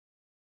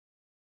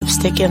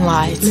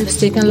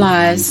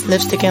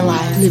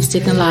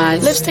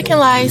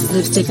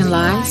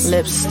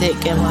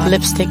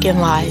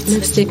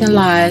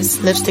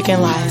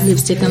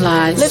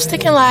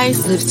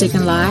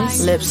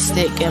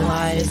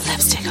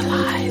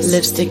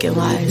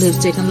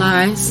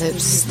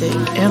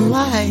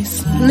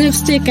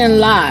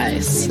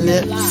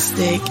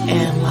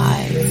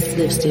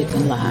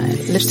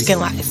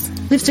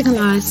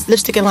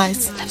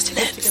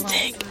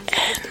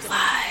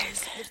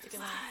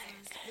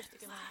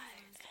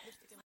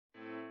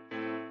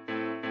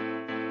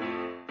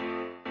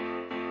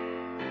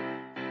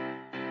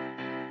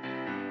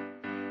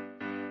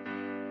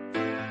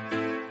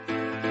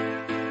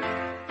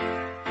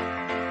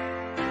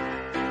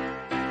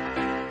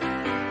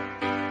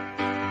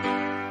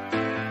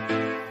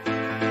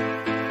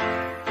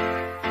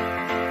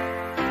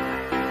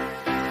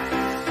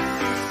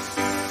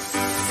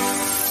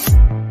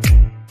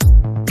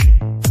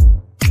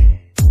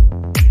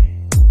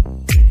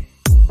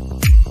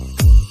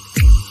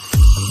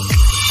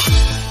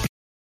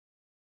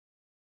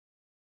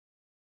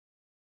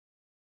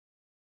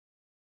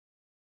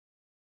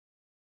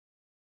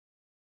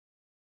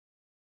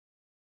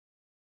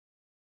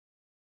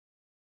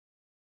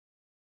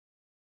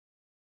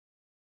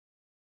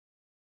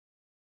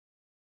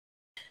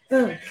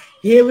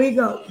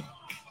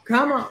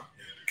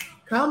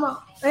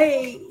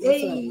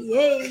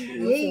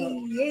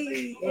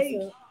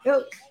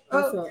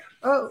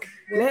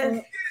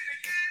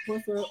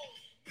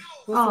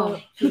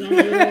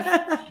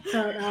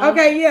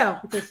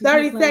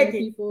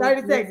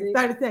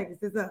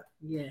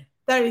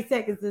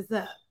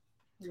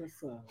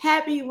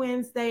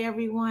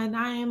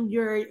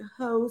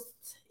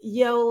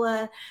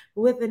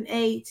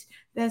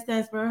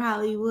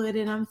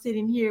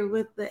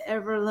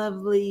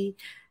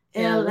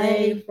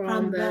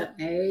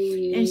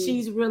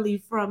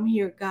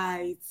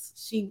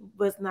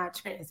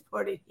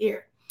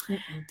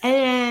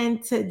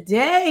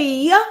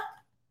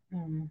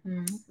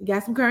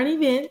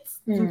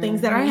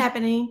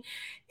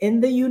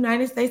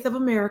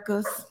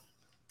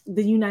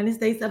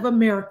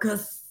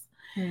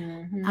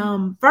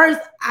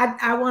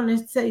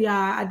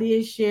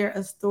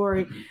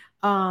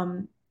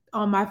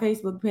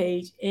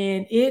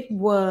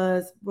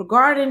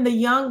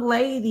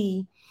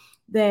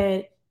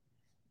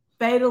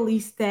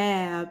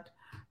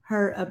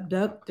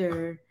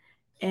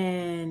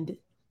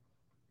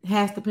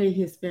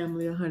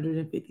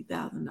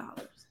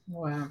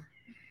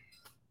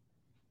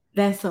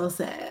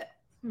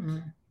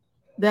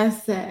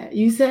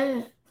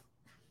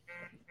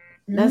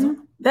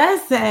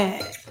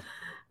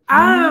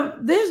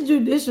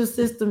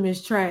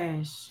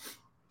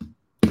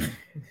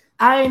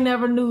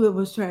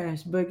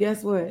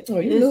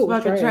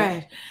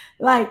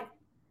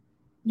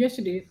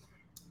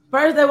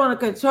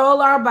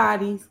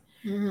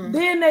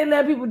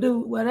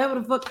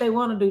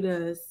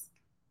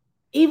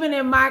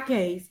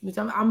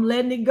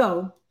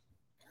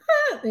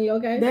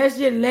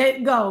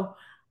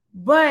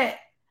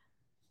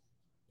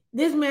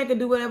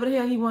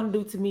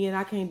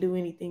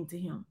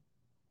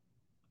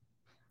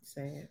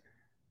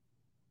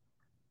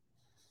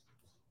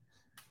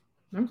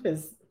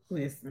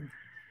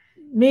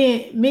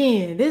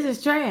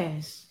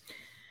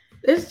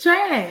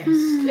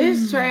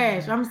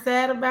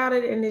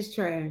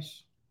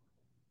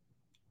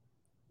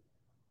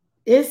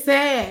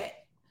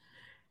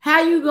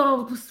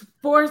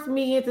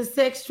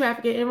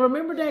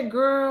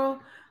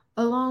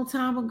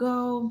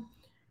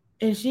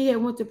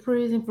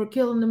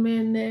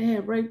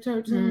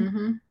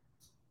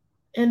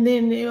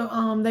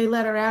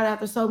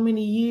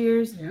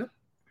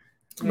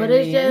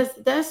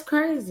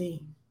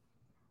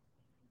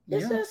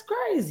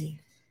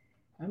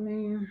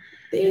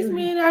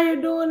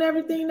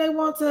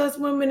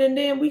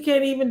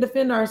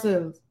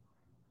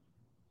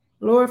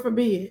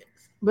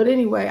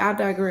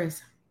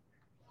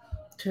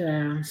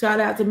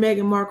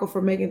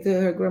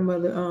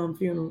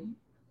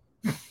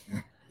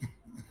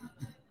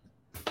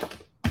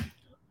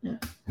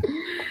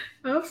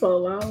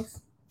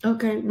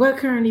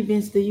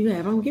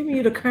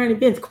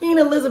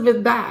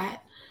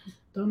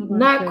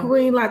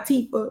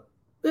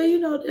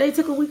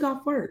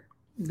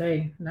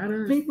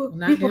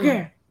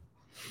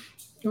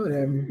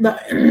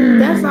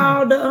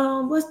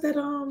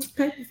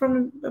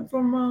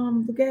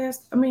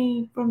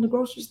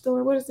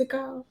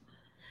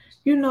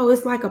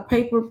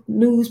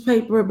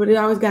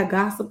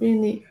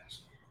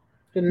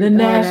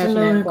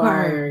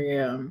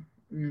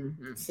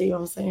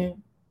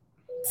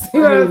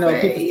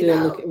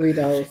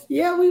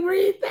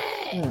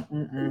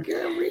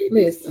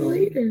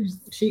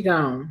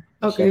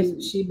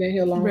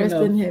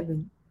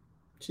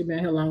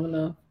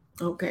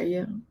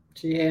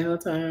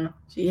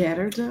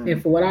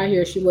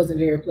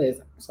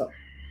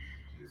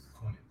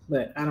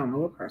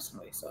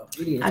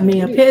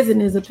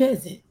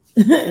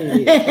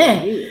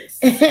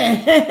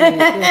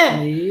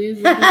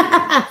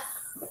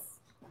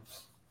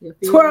You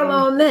feel Twirl me?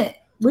 on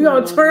that. We're Twirl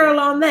gonna on twirl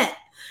on that.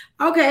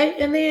 Okay,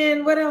 and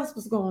then what else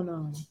was going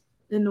on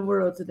in the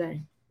world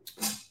today?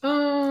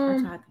 I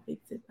tried to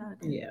fix it.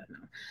 Yeah,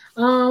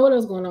 no. What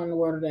else going on in the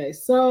world today?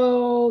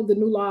 So the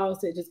new laws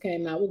that just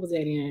came out. What was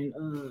that in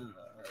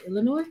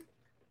Illinois?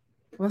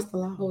 What's the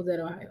law? What was that,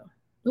 Ohio?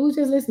 Who was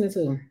just listening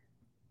to?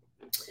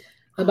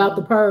 About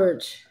the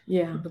purge.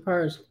 Yeah. The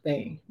purge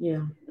thing.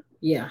 Yeah.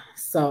 Yeah.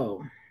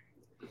 So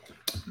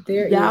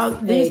there y'all,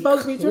 is these a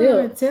folks be clip.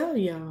 trying to tell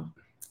y'all.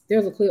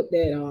 There's a clip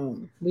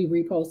that we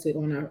reposted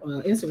on our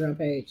Instagram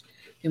page,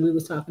 and we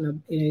was talking.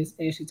 And it's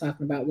actually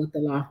talking about what the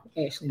law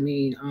actually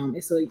mean.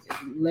 It's a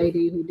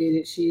lady who did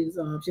it. She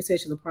said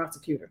she's a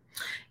prosecutor,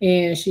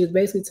 and she was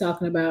basically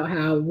talking about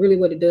how really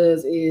what it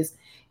does is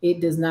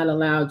it does not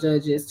allow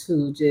judges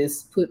to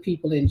just put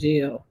people in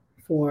jail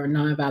for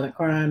nonviolent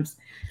crimes.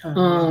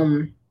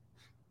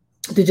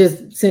 To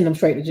just send them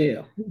straight to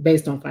jail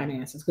based on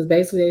finances, because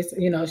basically,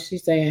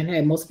 she's saying,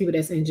 hey, most people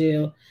that's in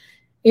jail.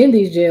 In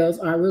these jails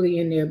are really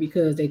in there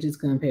because they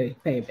just couldn't pay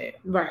back.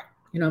 Right.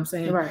 You know what I'm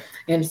saying? Right.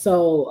 And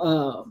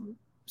so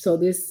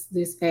this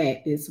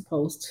act is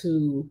supposed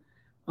to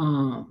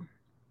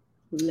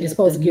it's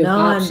supposed to give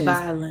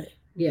non-violent.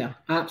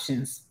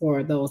 Options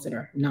for those that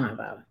are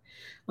non-violent.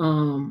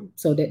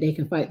 So that they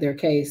can fight their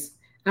case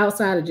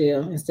outside of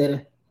jail instead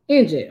of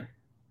in jail.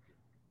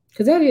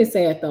 Because that is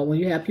sad though, when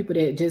you have people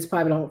that just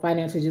probably don't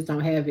financially just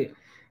don't have it,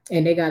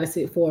 and they gotta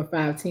sit 4,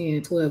 5,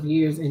 10, 12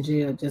 years in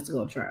jail just to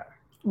go to trial.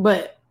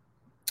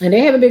 And they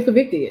haven't been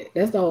convicted yet.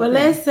 That's the whole thing.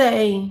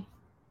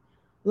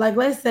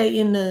 Let's say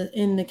in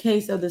the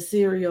case of the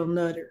serial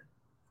nutter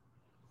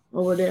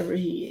or whatever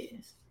he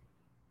is.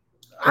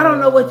 I don't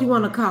know what you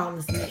want to call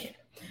this man.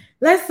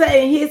 Let's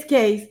say in his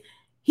case,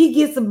 he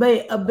gets a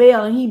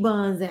bail and he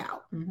bonds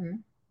out. Mm-hmm.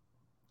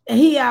 And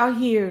he out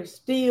here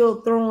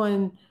still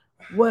throwing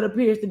what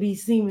appears to be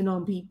semen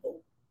on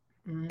people.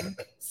 Mm-hmm.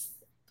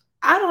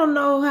 I don't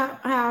know how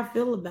I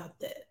feel about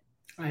that.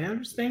 I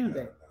understand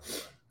that.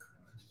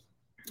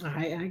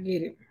 I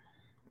get it,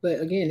 but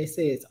again, it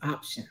says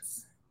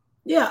options.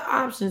 Yeah,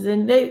 options,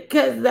 and they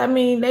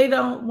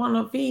don't want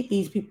to feed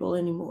these people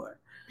anymore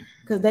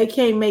because they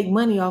can't make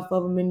money off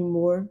of them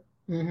anymore.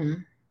 Mm-hmm.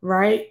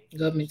 Right?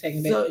 Government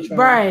taking back control.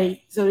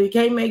 Right, so they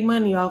can't make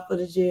money off of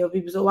the jail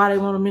people. So why they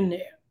want them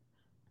in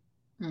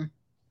there?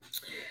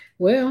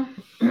 Well,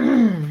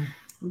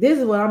 this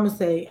is what I'm gonna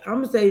say.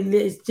 I'm gonna say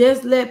let's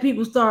just let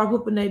people start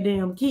whooping their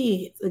damn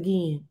kids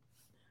again.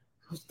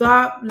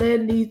 Stop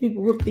letting these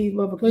people whoop these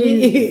motherfuckers.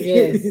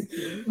 Yes.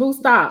 Who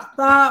stopped?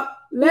 Stop.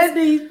 Let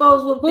these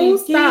folks whoop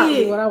these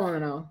kids. What I want to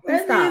know.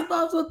 Let these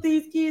folks whoop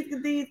these kids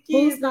because these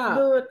kids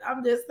do it.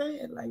 I'm just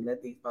saying,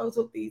 let these folks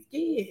whoop these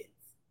kids.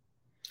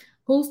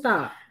 Who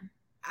stopped?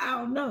 I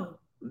don't know.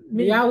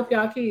 Do y'all whoop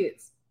y'all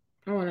kids?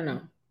 I want to know.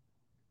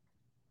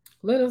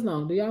 Let us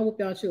know. Do y'all whoop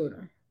y'all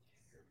children?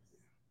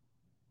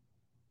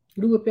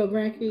 Do you whoop your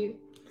grandkids?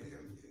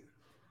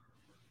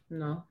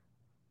 No.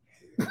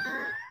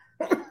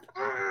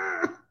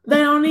 They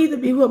don't need to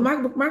be whooped. My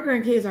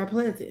grandkids are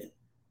pleasant.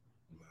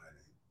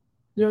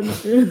 You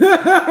understand?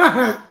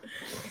 Girl.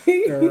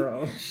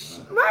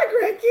 My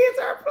grandkids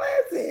are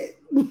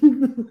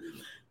pleasant.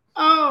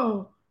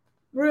 Oh,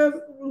 Real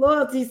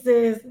Loyalty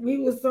says we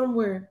was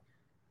somewhere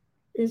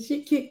and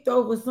she kicked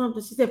over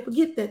something. She said,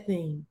 forget that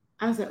thing.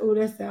 I said, oh,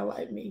 that sound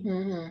like me.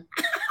 Mm-hmm.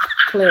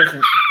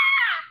 Pleasant.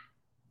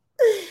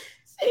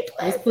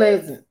 It's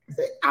pleasant.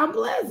 I'm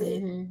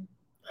pleasant. Mm-hmm.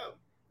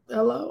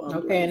 Hello. I'm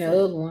okay, and the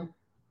other one.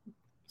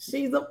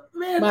 She's a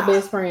man. My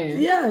best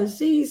friend. Yeah,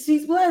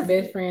 she's pleasant.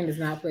 Best friend is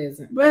not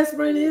pleasant. Best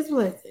friend is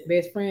pleasant.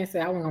 Best friend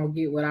said, I'm gonna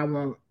get what I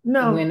want.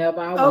 No. Whenever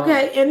I want.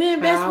 Okay, and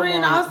then best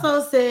friend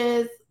also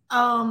says,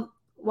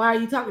 why are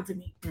you talking to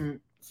me?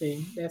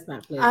 See, that's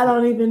not pleasant. I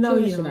don't even know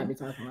you. You should not be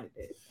talking like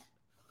that.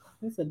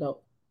 That's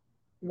adult.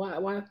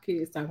 Why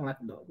kids talking like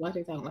adults? Why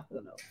they talking like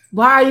adults?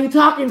 Why are you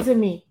talking to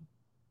me?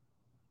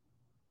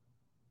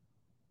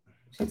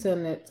 She's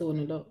telling that to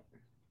an adult.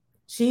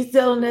 She's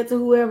telling that to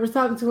whoever's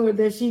talking to her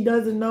that she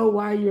doesn't know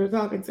why you're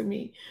talking to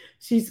me.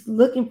 She's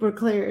looking for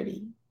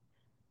clarity.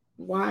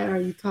 Why are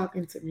you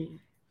talking to me?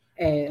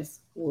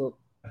 Ass whoop.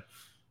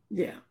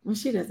 Yeah. Well,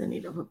 she doesn't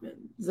need a whooping.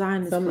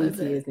 Zion is Some of these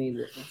pleasant. kids need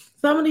whooping.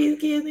 Some of these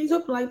kids need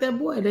whooping like that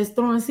boy that's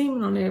throwing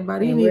semen on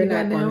everybody. And He we're need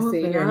a not goddamn going to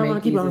sit whooping. here I and don't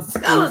want to make keep on these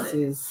spelling it.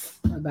 excuses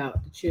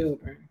about the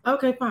children.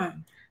 Okay,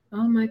 fine.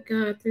 Oh my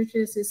God, they're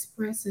just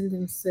expressing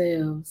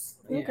themselves.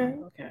 Okay.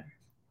 Yeah, okay.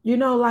 You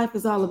know, life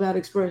is all about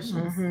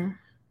expressions. Mm-hmm.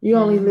 You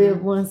only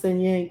live once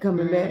and you ain't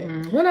coming back.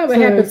 Whatever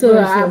happened to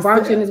I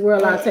brought you in this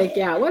world, I'll take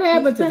you out. What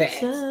happened to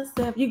that?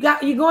 Stuff. You're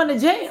going to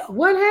jail.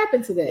 What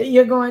happened to that?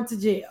 You're going to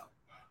jail.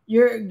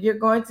 You're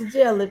going to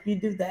jail if you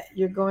do that.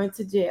 You're going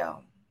to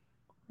jail.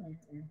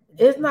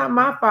 It's not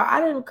my fault. I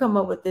didn't come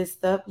up with this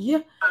stuff.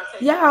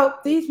 Y'all,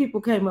 these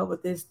people came up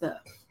with this stuff.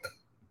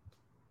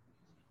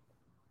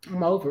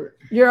 I'm over it.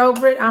 You're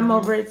over it? I'm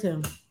over it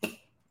too.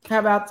 How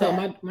about that?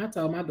 I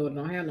told my daughter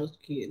don't have no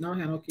kids. Don't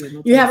have no kids.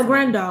 No you have a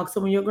grand dog, so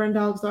when your grand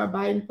dog start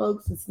biting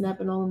folks and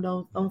snapping on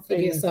them, don't say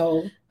nothing. He gets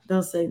sold.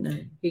 Don't say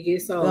nothing. He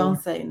gets sold.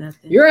 Don't say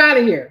nothing. You're out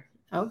of here.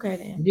 Okay,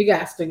 then You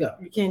got to go.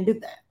 you can't do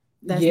that.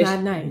 That's Yes,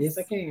 not nice. Yes,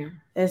 I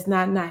can. That's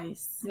not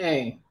nice.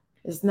 Hey,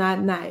 It's not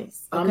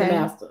nice. I'm the Okay.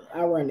 master.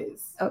 I run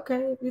this.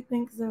 Okay, if you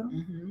think so.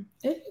 Mm-hmm.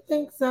 If you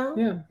think so.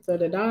 Yeah. So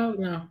the dog,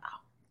 no.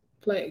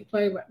 Just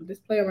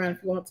play around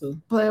if you want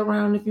to. Play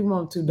around if you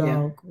want to,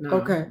 dog. Yeah, no.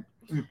 Okay.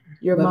 Mm-mm.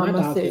 Your But my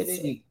mama dog said is it.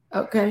 sweet.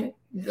 Okay.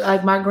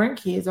 Like my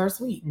grandkids are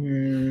sweet.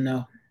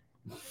 No.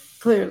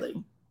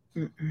 Clearly.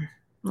 Mm-mm.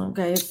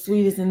 Okay. It's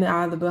sweet is in the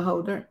eye of the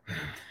beholder.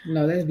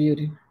 No, that's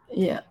beauty.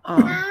 Yeah.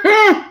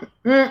 Mm-mm.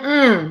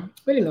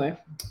 But anyway.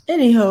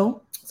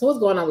 Anywho. So what's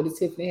going on with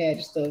the Tiffany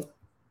Haddish stuff?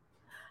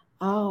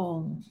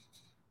 Oh.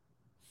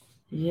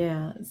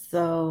 Yeah.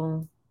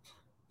 So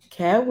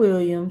Cat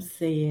Williams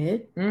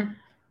said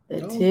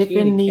that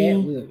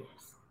Tiffany.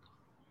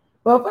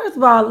 Well, first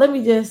of all, let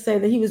me just say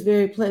that he was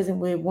very pleasant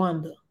with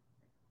Wanda.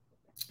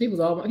 He was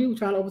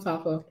trying to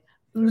overtalk her.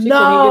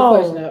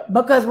 No,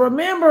 because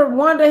remember,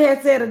 Wanda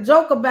had said a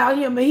joke about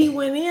him, and he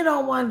went in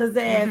on Wanda's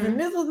ass, and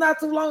this was not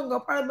too long ago,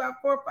 probably about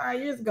 4 or 5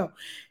 years ago.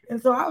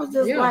 And so I was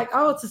just like,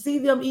 oh, to see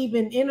them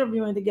even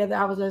interviewing together,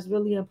 I was just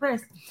really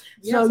impressed.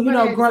 Yeah,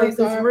 so growth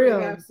is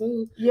real.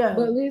 Yeah,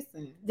 but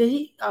listen, did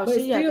he? Oh, but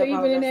she still,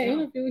 even in that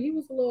interview, he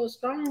was a little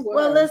strong.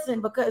 Well,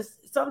 listen, because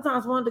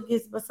sometimes Wanda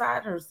gets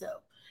beside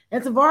herself.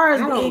 And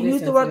Tavares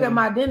used to work at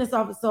my dentist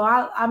office, so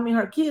I mean,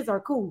 her kids are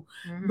cool,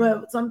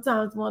 but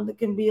sometimes Wanda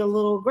can be a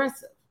little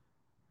aggressive.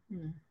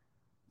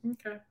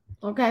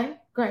 Okay,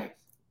 great.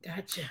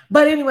 Gotcha.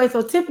 But anyway,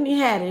 so Tiffany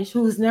Haddish,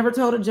 who's never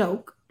told a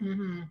joke,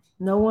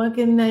 no one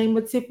can name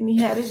a Tiffany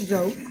Haddish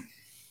joke.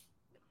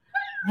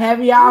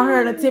 Have y'all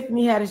heard a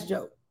Tiffany Haddish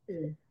joke?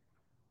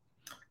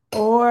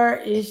 Or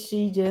is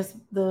she just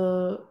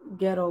the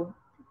ghetto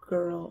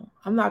girl?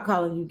 I'm not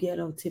calling you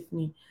ghetto,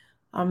 Tiffany.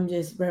 I'm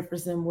just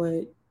referencing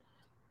what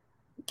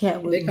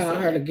Cat Williams they call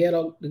her the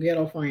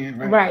ghetto friend,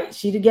 right? Right,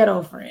 she the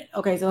ghetto friend.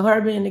 Okay, so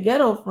her being the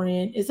ghetto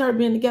friend is her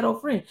being the ghetto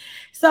friend.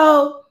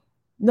 So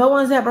no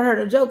one's ever heard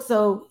a joke.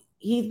 So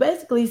he's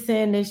basically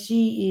saying that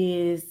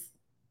she is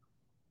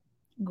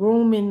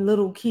grooming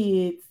little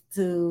kids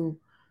to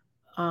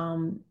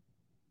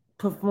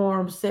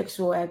perform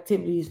sexual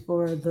activities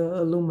for the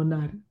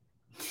Illuminati.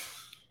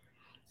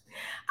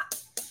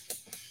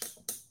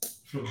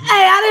 Hey,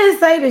 I didn't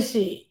say the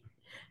shit.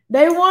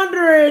 They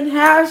wondering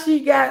how she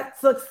got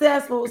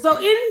successful. So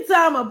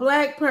anytime a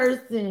black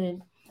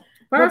person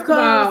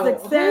becomes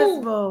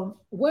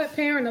successful, what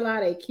parent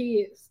allow their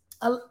kids?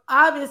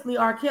 Obviously,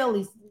 R.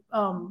 Kelly's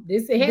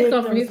this had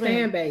come from his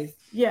fan base.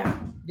 Yeah,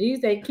 these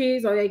they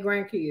kids or they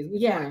grandkids?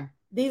 Which one?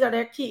 These are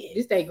their kids.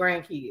 This they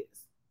grandkids.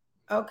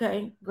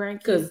 Okay,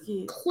 grandkids.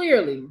 Kids.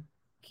 Clearly,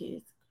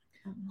 kids.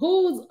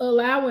 Who's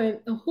allowing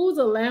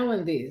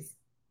this?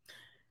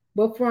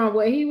 But from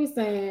what he was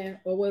saying,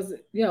 or was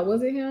it? Yeah,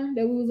 was it him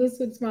that we was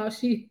listening to? Small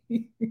she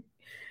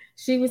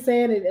was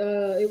saying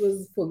it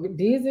was for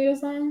Disney or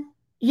something.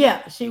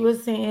 Yeah, she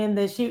was saying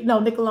that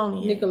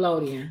Nickelodeon.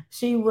 Nickelodeon.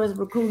 She was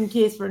recruiting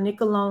kids for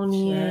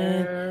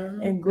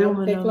Nickelodeon and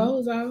grooming them.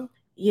 Clothes off.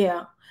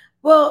 Yeah.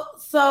 Well,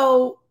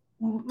 so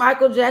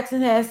Michael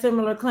Jackson has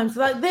similar claims.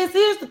 Like this,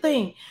 here's the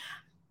thing.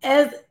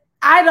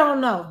 I don't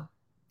know.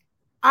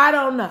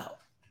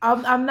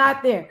 I'm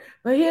not there.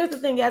 But here's the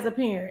thing as a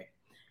parent.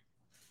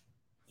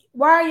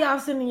 Why are y'all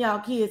sending y'all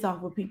kids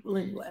off with people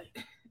anyway?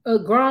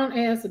 Grown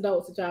ass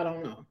adults that y'all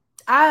don't know.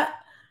 I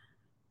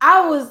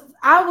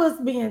was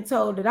being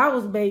told that I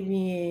was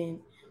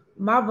babying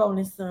my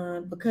bonus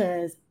son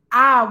because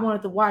I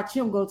wanted to watch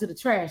him go to the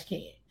trash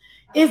can.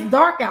 It's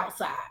dark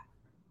outside.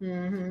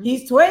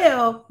 He's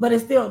 12, but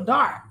it's still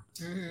dark.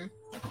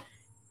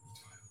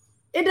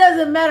 It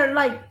doesn't matter.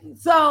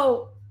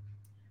 So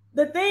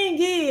the thing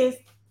is,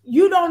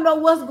 you don't know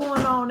what's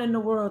going on in the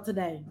world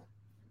today.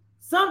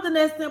 Something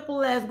as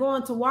simple as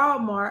going to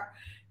Walmart,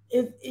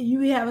 if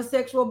you have a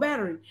sexual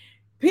battery.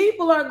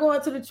 People are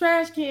going to the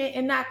trash can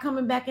and not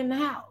coming back in the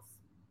house.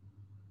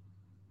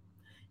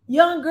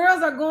 Young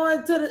girls are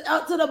going to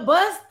the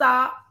bus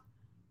stop,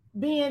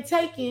 being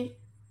taken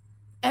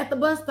at the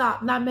bus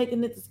stop, not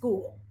making it to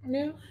school.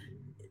 Yeah.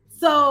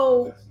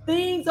 So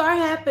things are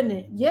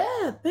happening.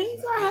 Yeah,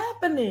 things are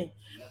happening.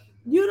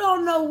 You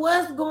don't know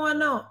what's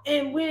going on.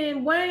 And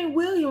when Wayne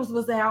Williams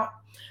was out,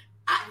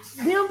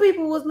 them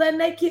people was letting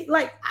their kids,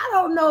 I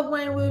don't know if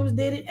Wayne Williams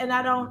did it, and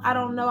I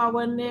don't know, I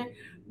wasn't there,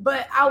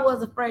 but I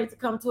was afraid to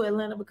come to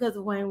Atlanta because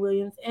of Wayne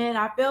Williams, and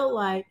I felt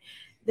like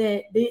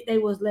that they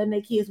was letting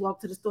their kids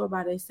walk to the store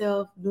by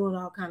themselves, doing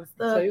all kind of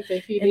stuff. So you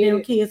think he did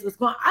it? Kids was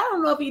going. I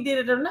don't know if he did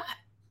it or not.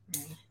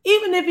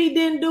 Even if he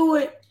didn't do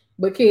it,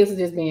 but kids were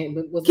just being.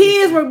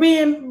 Kids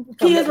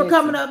were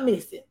coming up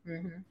missing.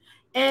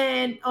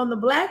 And on the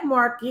black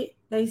market,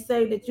 they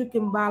say that you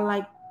can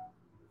buy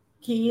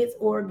kids'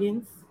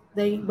 organs.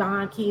 They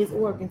buying kids'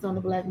 organs on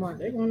the black market.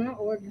 They want our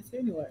organs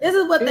anyway. This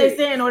is what they're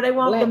saying, or they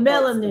want black the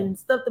melanin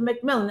stuff to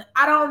make melanin.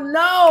 I don't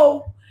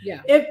know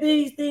if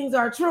these things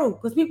are true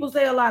because people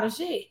say a lot of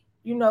shit.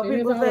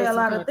 People say a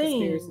lot of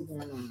things.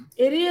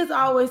 It is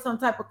always some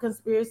type of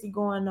conspiracy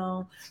going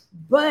on.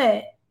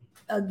 But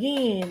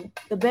again,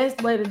 the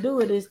best way to do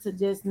it is to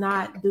just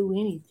not do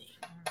anything.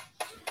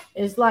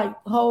 It's like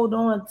hold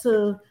on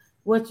to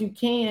what you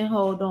can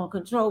hold on,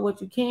 control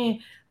what you can,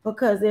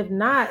 because if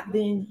not,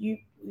 then you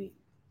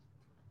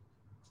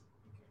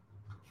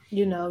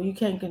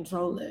can't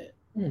control it.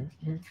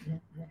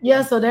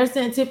 Yeah, so they're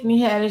saying Tiffany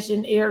Haddish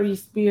and Ari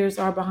Spears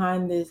are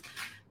behind this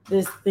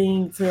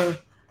thing to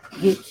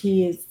get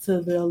kids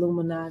to the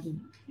Illuminati.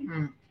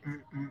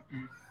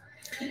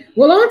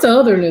 Well, on to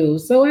other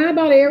news. So how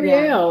about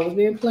Ariel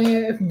being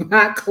played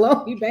by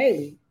Chloe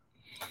Bailey?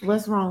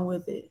 What's wrong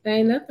with it?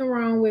 Ain't nothing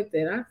wrong with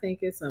it. I think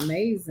it's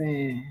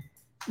amazing.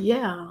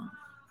 Yeah.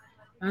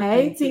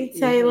 Hey, T.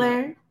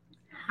 Taylor.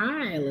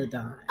 Hi,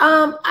 LaDon.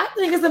 I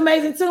think it's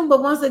amazing too,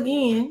 but once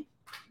again,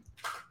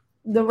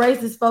 the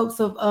racist folks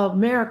of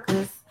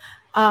Americas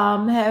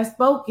have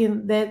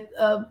spoken that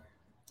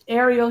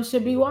Ariel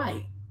should be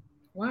white.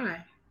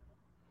 Why?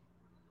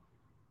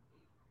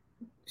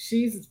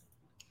 She's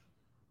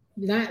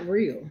not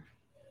real.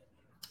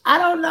 I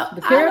don't know.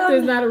 The character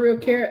is not a real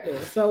character.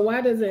 So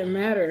why does it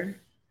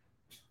matter?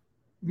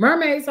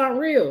 Mermaids aren't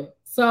real.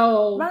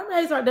 So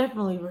mermaids are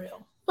definitely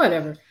real.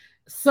 Whatever.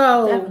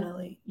 So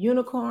definitely.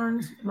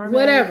 Unicorns, mermaids,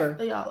 whatever.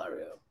 They all are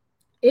real.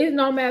 It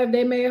don't matter if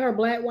they made her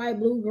black, white,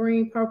 blue,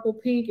 green, purple,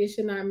 pink. It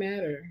should not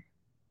matter.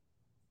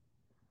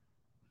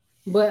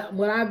 But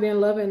what I've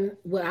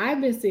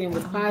been seeing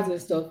was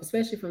positive stuff,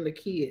 especially from the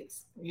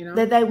kids,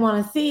 that they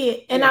want to see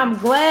it. And I'm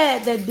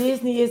glad that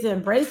Disney is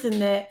embracing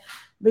that,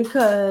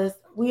 because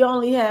we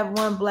only have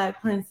one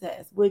black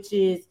princess, which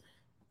is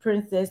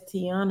Princess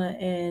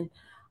Tiana. And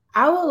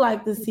I would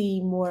like to see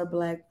more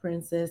black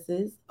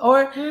princesses,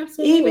 or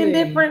even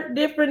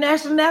different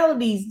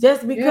nationalities,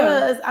 just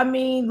because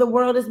the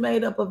world is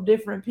made up of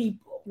different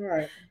people.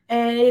 Right.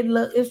 And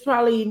it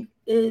probably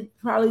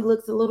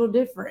looks a little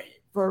different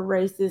for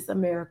racist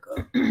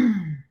America.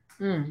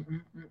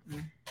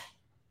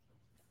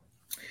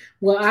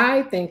 Well,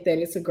 I think that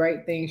it's a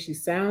great thing. She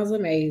sounds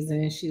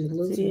amazing. She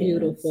looks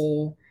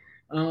beautiful.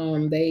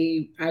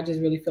 I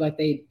just really feel like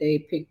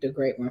they picked a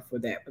great one for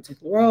that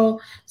particular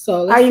role.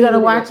 So are you gonna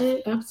watch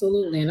it?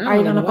 Absolutely. And are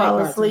you gonna fall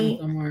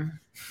asleep?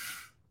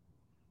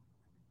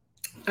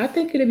 I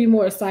think it'd be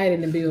more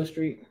exciting than Beale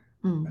Street.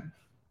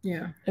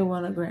 Yeah. It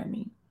won a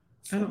Grammy.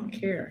 I don't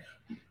care.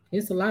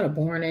 It's a lot of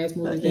boring ass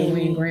movies that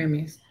win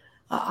Grammys.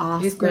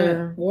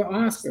 Oscar or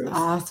Oscars.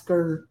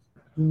 Oscar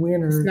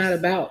winners. It's not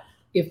about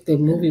if the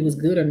movie was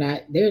good or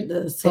not.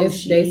 It's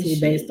basically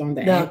based on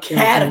the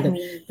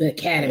Academy. The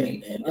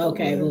Academy.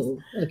 Okay, well,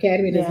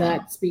 Academy does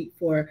not speak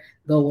for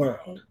the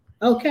world.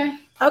 Okay.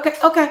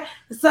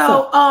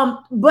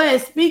 So,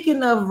 but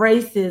speaking of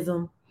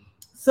racism,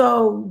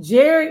 so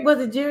Jerry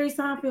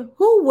Seinfeld?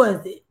 Who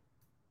was it?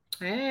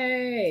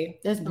 Hey,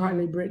 that's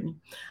partly Brittany.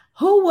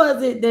 Who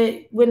was it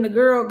that when the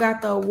girl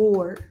got the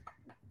award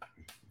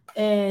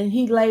and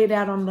he laid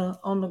out on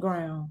the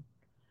ground?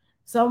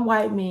 Some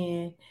white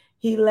man.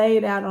 He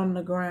laid out on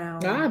the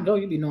ground. I know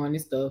you be knowing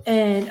this stuff.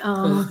 And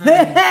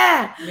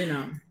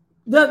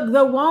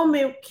the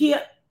woman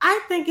killed.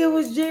 I think it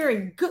was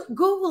Jerry.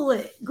 Google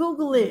it.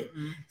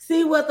 Mm-hmm.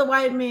 See what the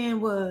white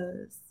man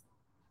was.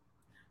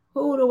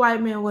 Who the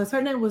white man was?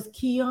 Her name was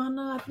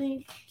Kiana, I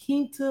think.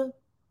 Quinta.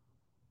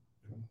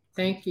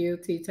 Thank you,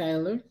 T.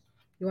 Taylor.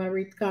 You want to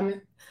read the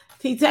comment?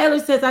 T. Taylor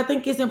says, I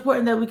think it's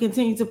important that we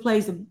continue to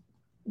place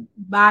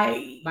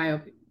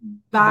BIPOC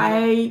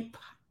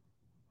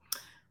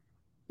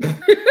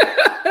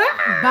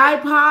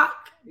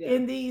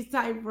in these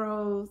type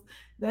roles.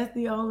 That's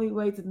the only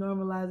way to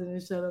normalize it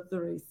and shut up the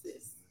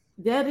racists.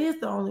 That is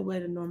the only way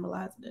to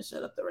normalize it and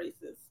shut up the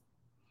racists.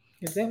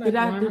 Is that like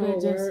one whole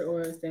word,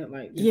 or is that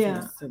like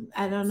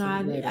I don't know.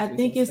 I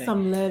think it's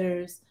some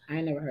letters.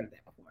 I never heard of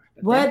that before.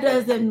 What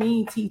does it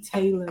mean, T.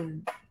 Taylor?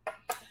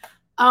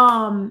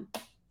 I'm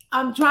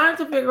trying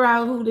to figure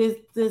out who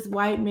this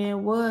white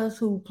man was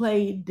who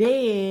played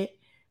dead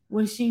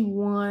when she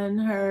won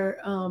her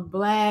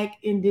Black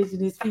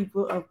Indigenous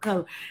People of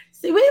Color.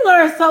 See, we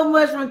learned so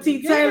much from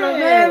T. Taylor,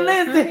 man.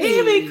 Listen,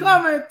 he be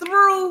coming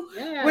through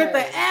with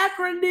the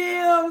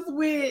acronyms,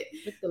 with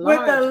the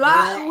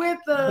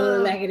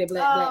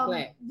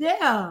black.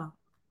 Yeah.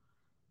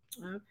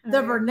 Okay.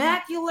 The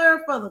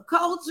vernacular for the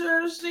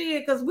culture,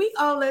 shit, because we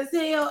old as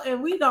hell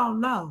and we don't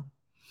know.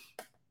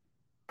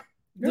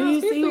 Girl, do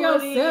you see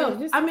what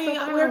yourself? I mean,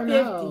 we're 50.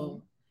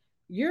 Know.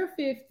 You're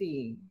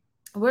 50.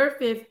 We're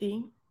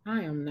 50.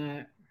 I am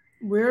not.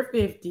 We're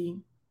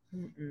 50.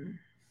 Mm-mm.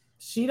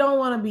 She don't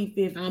want to be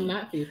 50. I'm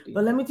not 50.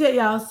 But let me tell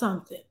y'all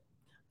something.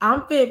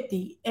 I'm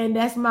 50, and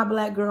that's my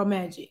black girl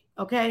magic.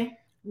 Okay.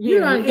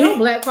 Your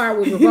black card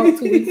was revoked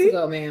 2 weeks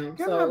ago, ma'am.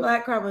 So my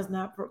black card was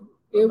not.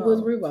 It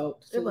was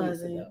revoked. It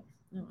wasn't.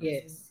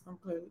 Yes. I'm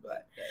clearly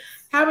black.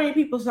 How many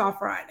people saw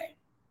Friday?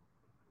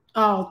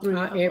 All three.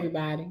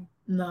 Everybody.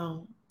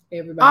 No.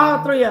 Everybody.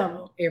 All three of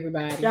them.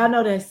 Everybody. Y'all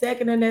know that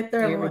second and that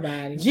third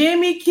Everybody. one.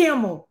 Jimmy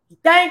Kimmel.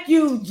 Thank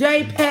you,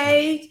 Jay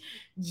Page.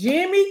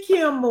 Jimmy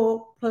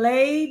Kimmel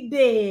played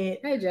dead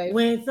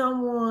when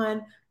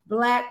someone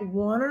black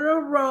won a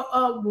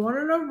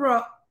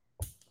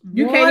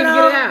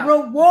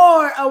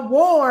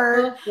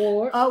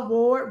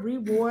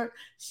reward.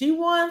 She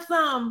won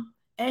some,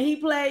 and he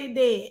played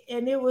dead,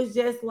 and it was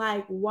just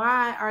like,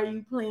 why are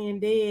you playing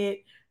dead?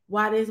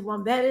 Why this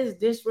one? That is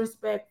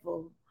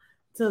disrespectful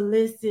to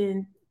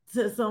listen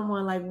to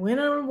someone like win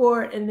a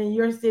reward, and then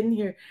you're sitting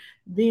here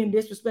being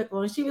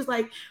disrespectful. And she was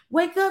like,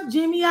 "Wake up,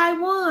 Jimmy, I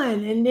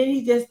won." And then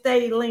he just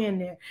stayed laying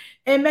there.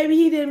 And maybe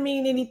he didn't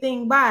mean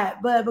anything by it,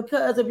 but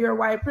because of your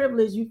white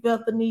privilege, you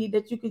felt the need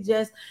that you could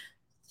just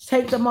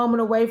take the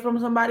moment away from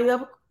somebody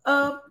of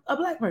a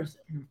black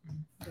person.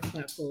 That's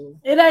not cool.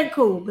 It ain't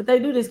cool, but they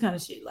do this kind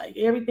of shit. Like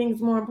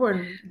everything's more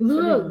important.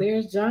 Look,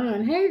 there's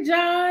John. Hey,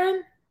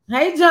 John.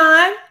 Hey,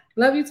 John.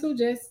 Love you too,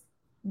 Jess.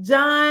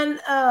 John,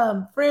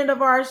 friend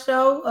of our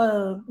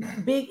show,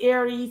 Big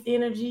Aries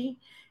energy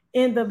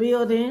in the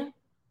building.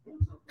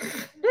 See,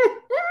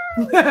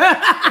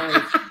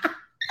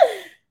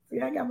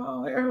 I got my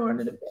own air horn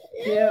in the back.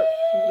 Yep,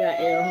 you got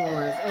air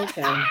horns.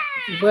 Okay,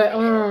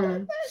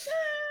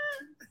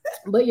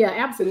 but yeah,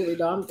 absolutely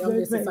though. I'm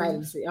just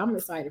excited to see. I'm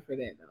excited for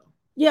that though.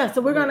 Yeah,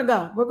 so we're gonna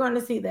go. We're gonna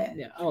see that.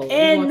 Yeah. Oh,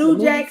 and New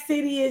Jack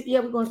City is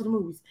we're going to the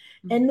movies.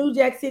 Mm-hmm. And New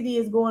Jack City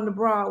is going to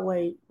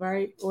Broadway,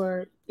 right?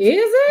 Or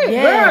is it?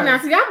 Yeah. Girl, now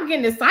see, I'm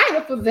getting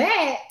excited for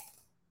that.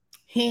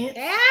 Hint.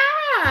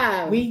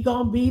 Yeah. We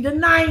gonna be the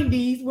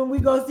 90s when we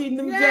go see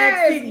New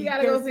Jack City. You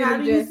gotta go see how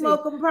New do you Jack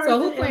smoke them person? So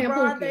who playing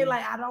broad Pookie?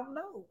 Daylight? I don't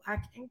know. I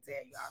can't tell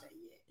you all that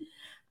yet.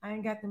 I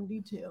ain't got them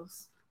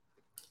details.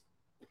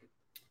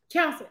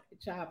 Council,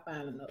 child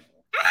find another one.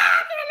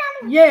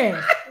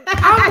 Yeah,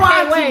 I'm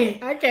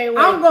watching. I can't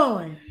wait. I'm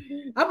going.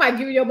 I might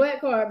give you your black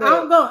card back.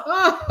 I'm going.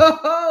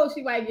 Oh,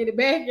 she might get it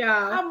back,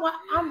 y'all.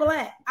 I'm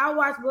black. I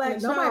watch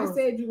black Nobody shows.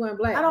 said you weren't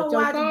black. I don't but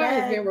your watch card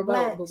has bad been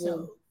black revoked.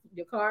 shows.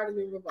 Your card has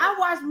been revoked. I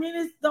watch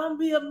Menace. Don't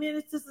be a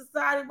menace to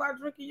society while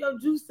drinking your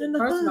juice in the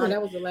hood. First of all,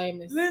 that was the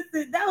lamest.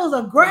 Listen, that was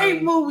a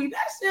great movie.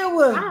 That shit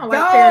was I don't dope.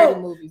 like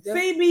parody movies.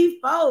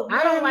 CB4.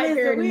 I don't like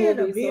parody we in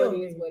the movies. So it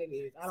building. is what it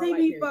is. I don't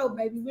CB4, like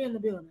baby, we in the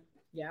building.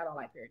 Yeah, I don't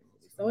like parody movies.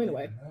 So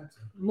anyway,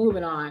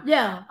 moving on.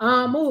 Yeah.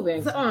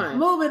 Moving on.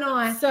 Moving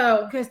on.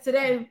 So, because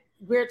today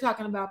we're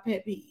talking about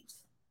pet peeves.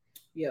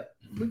 Yeah,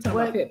 we're talking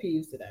about pet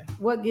peeves today.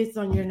 What gets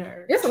on your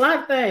nerves? It's a lot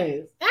of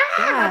things.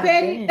 God,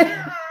 petty.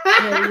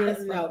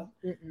 No.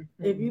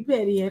 If you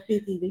petty at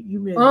 50, you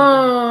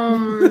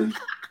miserable.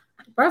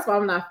 First of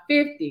all, I'm not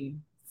 50.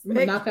 I'm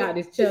gonna knock out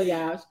this chill,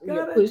 y'all.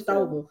 Get pushed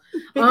over.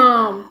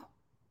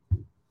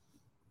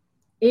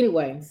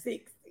 Anyway,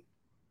 60.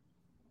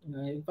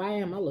 If I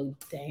am, I look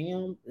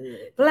damn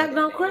good. Black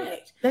don't crack.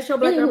 That's your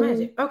black girl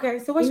magic. Okay,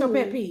 so what's your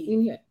pet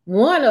peeve?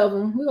 One of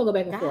them, we're gonna go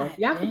back and God forth.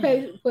 Y'all can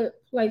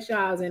place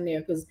y'all's in there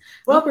because.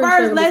 Well,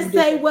 first let's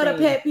say what a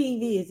pet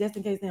peeve is, just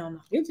in case they don't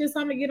know. It's just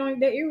something to get on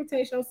that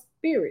irritates your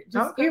spirit.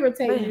 Just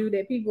irritates you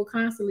that people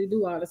constantly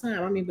do all the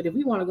time. I mean, but if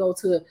we want to go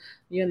to,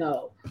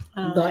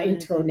 the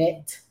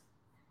internet.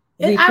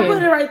 I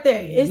put it right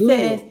there. It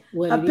says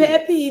a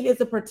pet peeve is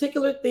a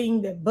particular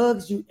thing that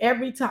bugs you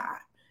every time.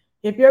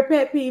 If your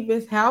pet peeve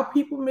is how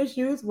people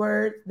misuse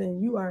words, then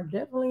you are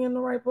definitely in the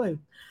right place.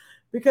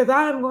 Because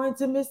I am going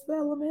to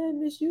misspell them and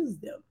misuse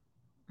them.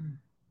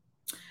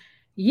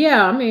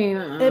 Yeah, I mean,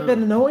 if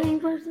an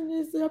annoying person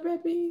is a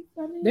pet peeve,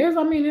 there's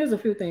a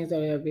few things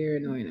that are very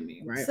annoying to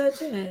me, right?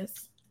 Such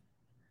as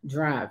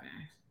driving,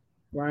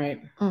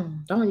 right?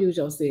 Don't use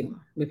your signal.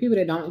 The people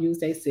that don't use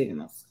their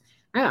signals,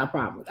 I got a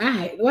problem with.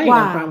 I ain't got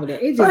a problem with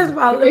that. It just First of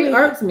all, it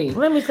irks me.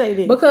 Let me say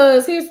this,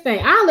 because here's the thing: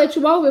 I'll let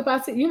you over if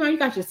I see you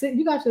got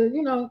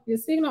your your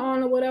signal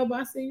on or whatever.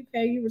 I see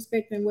you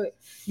respecting the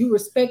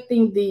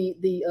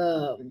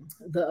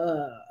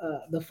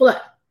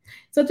flood.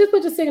 So just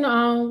put your signal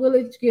on. We'll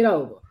let you get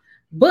over.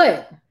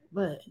 But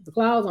the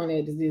clause on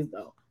that is this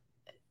though.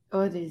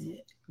 What is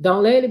it?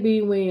 Don't let it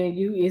be when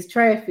it's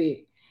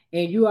traffic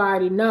and you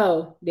already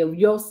know that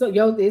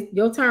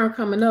your turn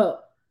coming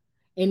up.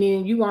 And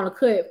then you want to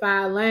cut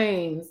 5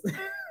 lanes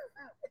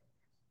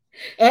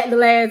at the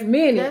last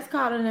minute. That's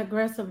called an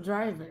aggressive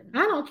driver.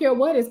 I don't care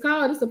what it's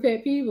called. It's a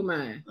pet peeve of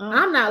mine.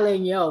 I'm not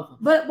letting you over.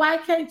 But why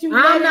can't you?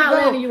 I'm not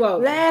letting you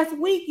over. Last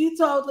week you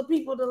told the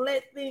people to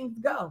let things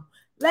go.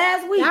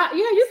 Last week,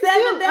 you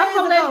 7 days I'm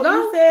gonna let it go.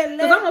 You said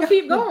because I'm gonna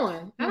keep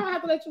going. I don't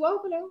have to let you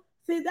over though.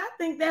 See, I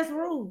think that's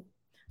rude.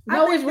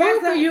 No, it's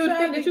rude for you to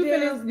think that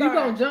you're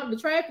gonna jump the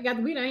traffic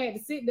after we done had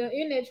to sit there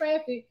in that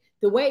traffic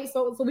to wait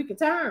so we can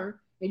turn.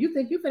 And you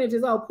think you finna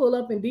just pull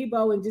up in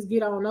Debo and just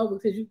get on over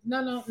because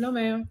no,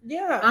 ma'am.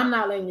 Yeah. I'm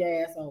not letting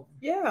your ass over.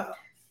 Yeah.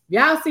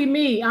 Y'all see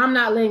me, I'm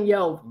not letting you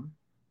over.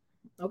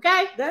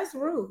 Okay? That's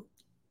rude.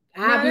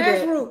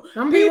 That's rude.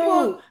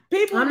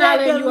 People I'm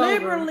that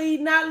deliberately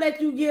not let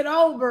you get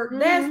over,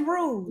 that's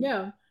rude.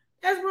 Yeah.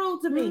 That's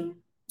rude to me.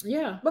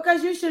 Yeah.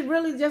 Because you should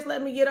really just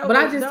let me get over. But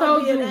I just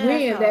told you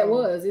when that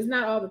was. It's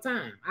not all the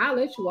time. I'll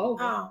let you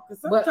over. Oh,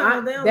 but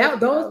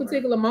those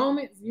particular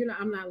moments,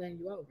 I'm not letting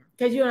you over.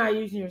 Because you're not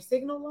using your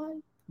signal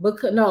line?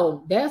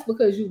 That's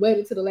because you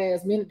waited to the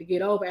last minute to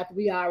get over after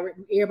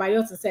everybody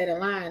else has sat in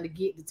line to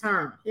get the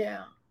turn.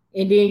 Yeah.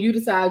 And then you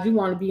decide you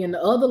want to be in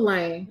the other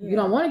lane. Yeah. You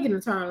don't want to get in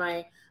the turn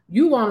lane.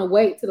 You want to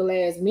wait to the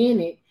last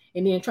minute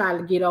and then try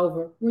to get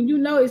over when you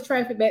know it's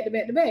traffic back to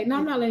back to back. No,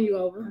 I'm not letting you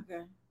over.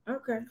 Okay.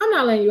 Okay. I'm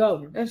not letting you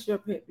over. That's your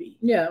pet peeve.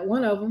 Yeah,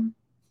 one of them.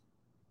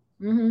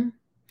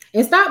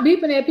 And stop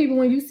beeping at people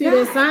when you see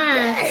that sign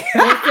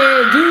that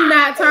says "Do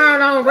not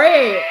turn on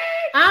red."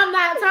 I'm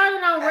not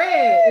turning on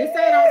red. It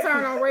say don't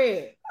turn on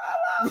red.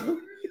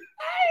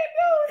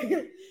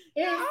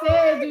 It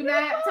says do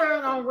not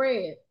turn on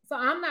red. So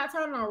I'm not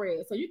turning on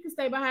red. So you can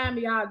stay behind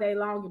me all day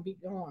long and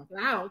beat the horn.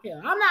 I don't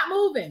care. I'm not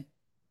moving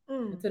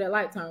until that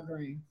light turn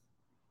green.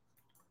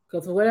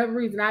 Because for whatever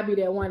reason, I be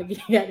that one to get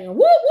out there. Whoop,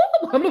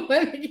 whoop. I'm the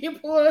one to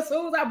get pulled as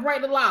soon as I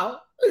break the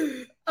law.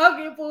 I'll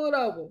get pulled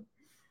over.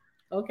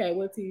 Okay,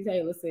 what T.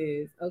 Taylor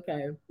says.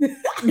 Okay.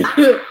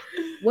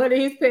 What are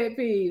his pet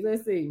peeves?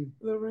 Let's see.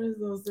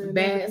 Lorenzo said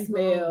bad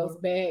smells,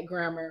 bad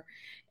grammar,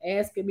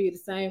 asking me the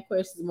same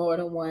questions more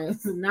than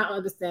once, not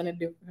understanding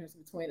the difference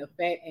between a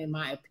fact and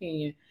my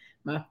opinion,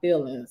 my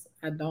feelings.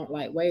 I don't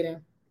like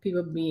waiting.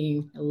 People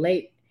being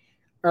late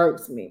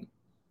irks me.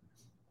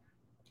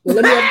 Well,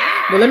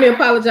 let me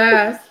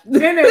apologize. In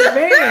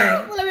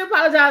advance. Let me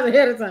apologize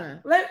ahead of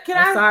time.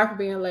 I'm sorry for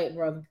being late,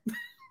 brother.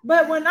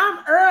 But when I'm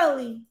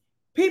early,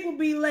 people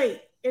be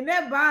late, and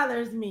that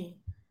bothers me.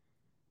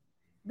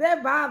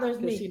 That bothers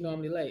me. Because she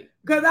normally late.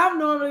 Because I'm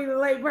normally the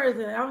late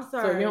person. I'm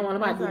sorry. So you don't want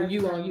nobody to do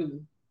you on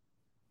you.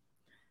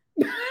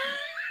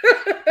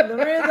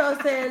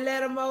 Lorenzo said,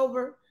 "Let him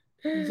over."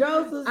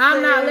 Joseph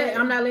I'm said,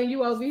 not letting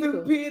you over either.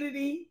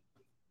 Stupidity.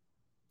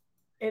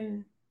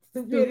 And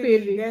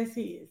stupidity.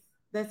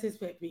 That's his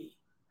pet peeve.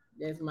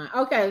 That's mine.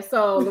 Okay,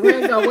 so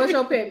Lorenzo, what's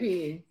your pet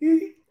peeve?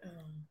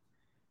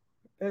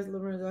 Does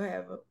Lorenzo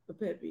have a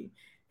pet peeve?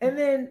 And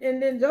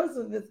then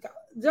Joseph is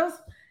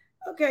just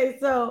okay.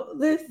 So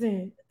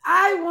listen,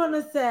 I want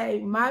to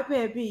say my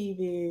pet peeve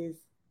is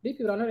these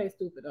people don't know they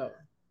stupid though.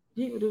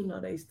 People do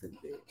know they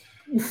stupid.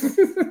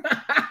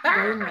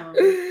 They know.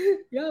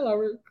 Y'all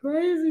are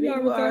crazy.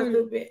 People are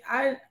stupid.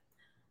 I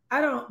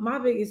don't. My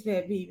biggest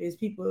pet peeve is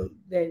people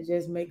that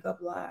just make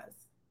up lies.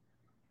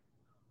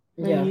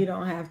 Yeah, and you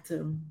don't have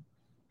to.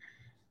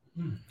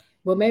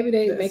 Well, maybe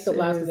they make up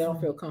lies because they don't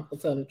feel comfortable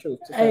telling the truth.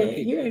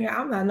 Hey,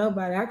 I'm not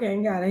nobody. I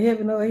can't got a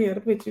heaven or hell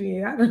to put you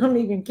in. I don't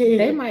even care.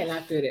 They might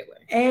not feel that way.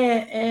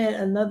 And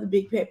another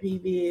big pet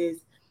peeve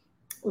is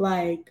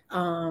like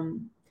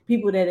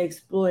people that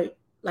exploit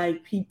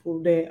like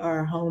people that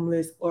are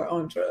homeless or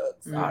on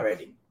drugs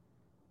already.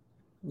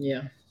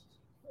 Yeah.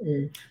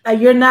 Like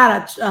you're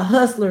not a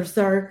hustler,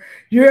 sir.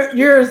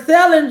 You're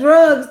selling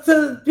drugs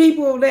to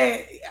people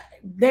that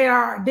they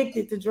are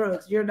addicted to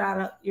drugs. You're not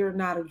a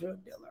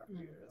drug dealer.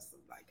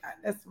 Like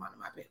that's one of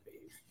my pet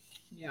peeves.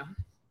 Yeah.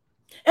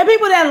 And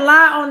people that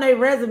lie on their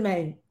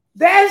resume,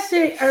 that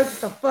shit irks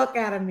the fuck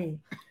out of me.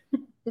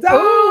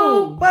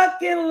 Don't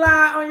fucking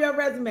lie on your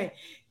resume.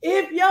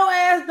 If your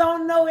ass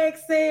don't know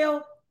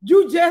Excel,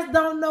 you just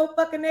don't know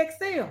fucking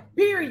Excel.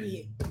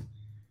 Period.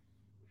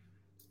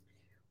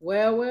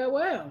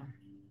 Well.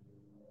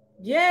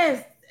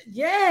 Yes.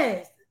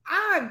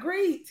 I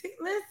agree.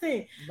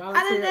 Listen,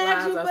 I didn't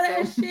ask you for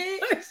that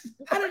shit.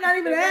 I did not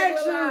even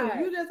ask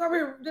you. You just over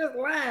here just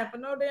lying for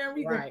no damn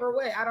reason. Right. For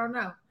what? I don't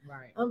know.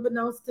 Right.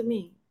 Unbeknownst to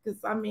me. Because,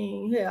 hell,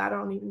 I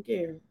don't even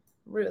care.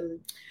 Really.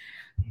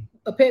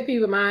 A pet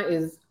peeve of mine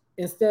is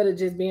instead of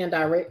just being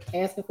direct,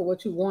 asking for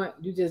what you want,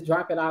 you just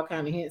drop it all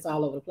kind of hints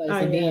all over the place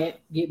then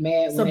get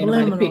mad when ain't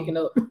nobody picking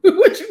up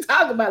what you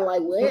talking about.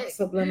 Like, what?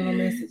 Subliminal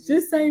message.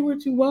 Just say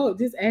what you want.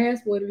 Just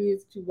ask what it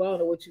is that you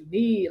want or what you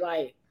need.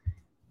 Like,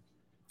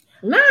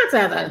 9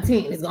 times out of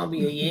 10, it's gonna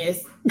be a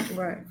yes.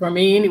 Right. For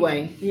me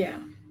anyway. Yeah.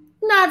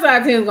 9 times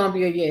out of 10 is gonna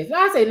be a yes.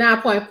 I say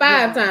 9.5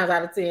 times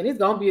out of 10, it's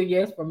gonna be a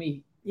yes for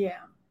me. Yeah.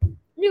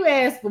 You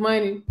ask for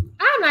money,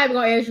 I'm not even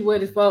gonna ask you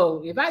what it's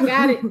for. If I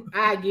got it,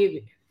 I give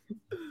it.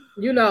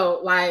 You know,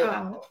 like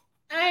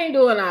I ain't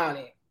doing all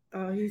that.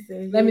 Oh, he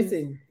said. Let me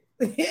see.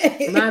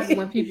 Mine's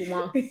when people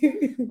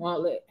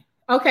won't let.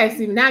 Okay,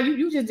 see now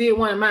you just did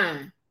one of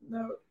mine.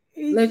 No,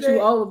 let you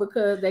over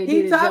because they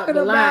did talking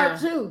the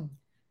about line. You.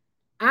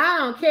 I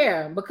don't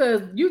care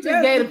because you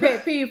just gave a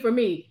pet peeve for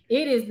me.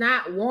 It is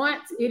not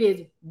want, it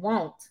is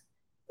want.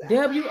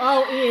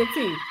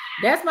 WONT.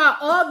 That's my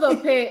other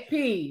pet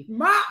peeve.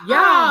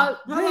 Y'all,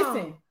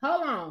 listen,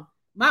 hold on.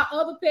 My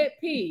other pet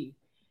peeve.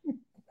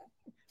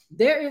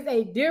 There is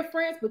a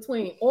difference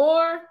between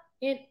or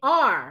and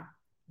are.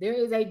 There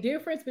is a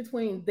difference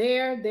between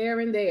there,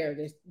 and there.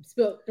 There's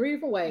spelled 3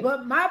 different ways.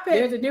 But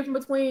there's a difference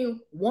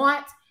between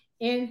want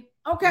and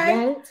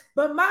won't.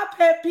 But my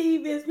pet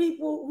peeve is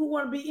people who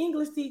want to be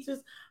English teachers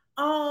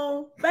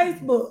on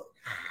Facebook.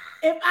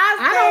 If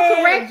I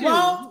don't correct you,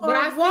 but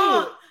I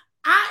want,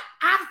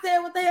 I said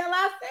what the hell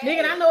I said.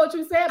 Nigga, I know what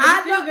you said,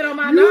 but you still get on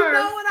my nerves. You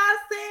know what I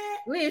said?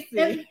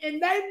 Listen.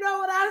 And they know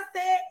what I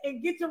said,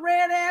 and get your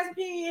red ass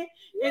pen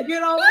and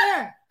get over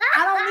there.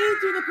 I don't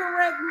need you to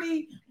correct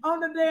me on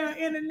the damn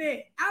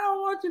internet. I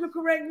don't want you to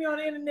correct me on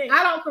the internet.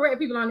 I don't correct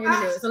people on the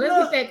internet. So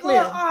let's get that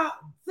clear.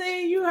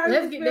 See, you hurt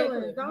let's your get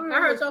feelings. That clear. I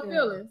hurt your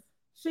feelings.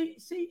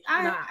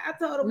 I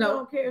told her we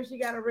don't care if she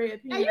got a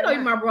red pen. Hey, you know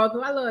you're my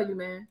brother. I love you,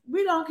 man.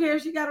 We don't care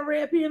if she got a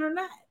red pen or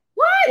not.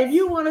 If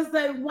you want to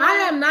say won't, I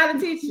am not a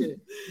teacher.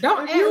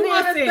 Don't if you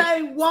want to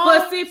say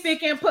won't,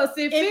 specific and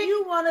Pacific. if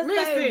you want to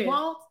say listen.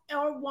 won't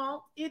or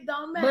won't, it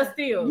don't matter. But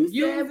still, you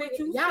use said what it.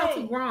 you Y'all said.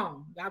 too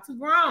grown. Y'all too I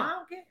grown.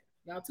 don't care.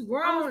 Y'all too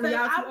grown. And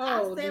y'all too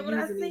old. I said to what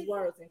I using these said.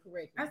 words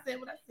incorrectly. I said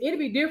what I said. It'd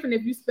be different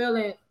if you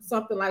spelling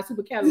something like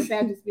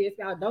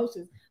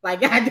supercalifragilisticexpialidocious.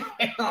 Like goddamn.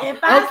 If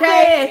I okay,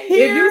 said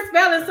here, if you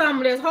spelling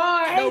something that's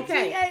hard,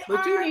 okay. H-E-A-R,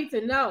 But you need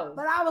to know.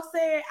 But I was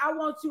saying I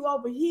want you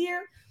over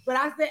here, but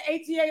I said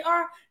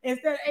H-E-A-R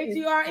instead of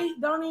H-E-R-E.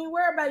 Don't even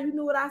worry about it. You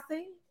knew what I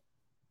said.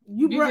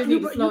 You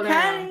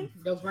came.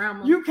 Your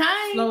grandma. You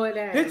came. Slow it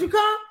down. Did you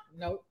come?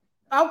 Nope.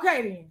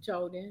 Okay then.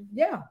 Show didn't.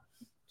 Yeah.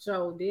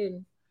 Show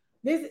didn't.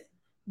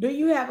 Do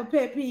you have a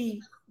pet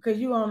peeve? Because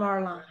you on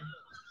our line. I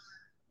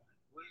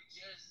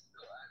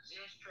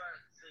just tried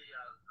to tell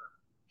y'all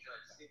try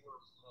to see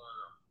what's going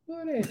on.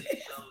 What is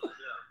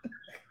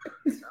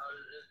it?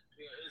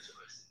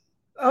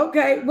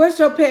 Okay, what's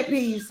your pet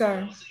peeve, sir?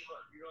 You don't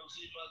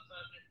see my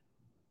comment?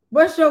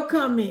 What's your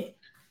comment?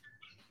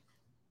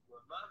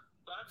 Well,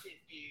 my pet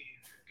peeve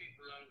is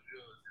people on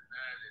drugs and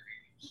now that they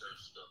research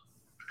stuff.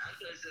 I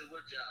can't say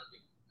what y'all do.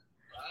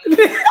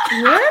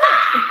 What?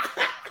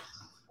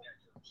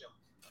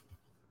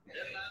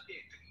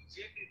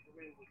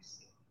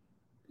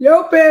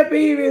 Your pet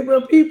peeve is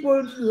when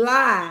people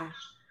lie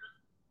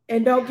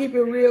and don't keep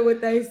it real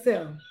with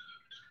themselves.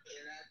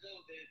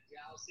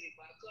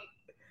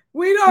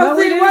 We don't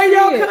see where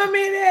your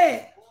comment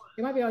at.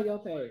 It might be on your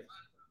page.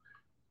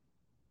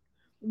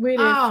 We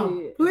didn't see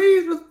it.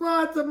 Please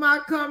respond to my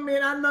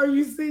comment. I know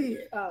you see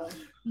it. Oh.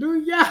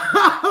 Do y'all?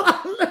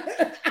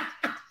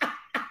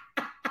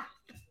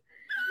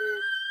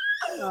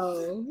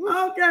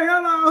 Oh. Okay,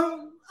 hold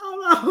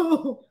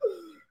on.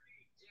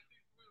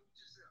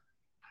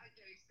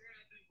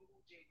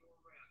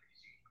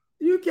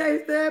 You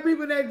can't stand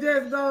people that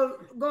just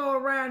go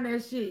around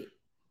that shit.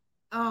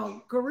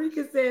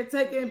 Karika said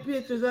taking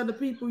pictures of the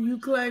people you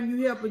claim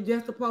you helping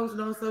just to post it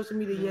on social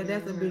media. Yeah,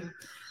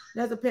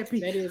 that's a pet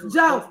peeve. That is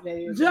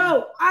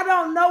Joe, I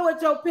don't know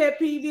what your pet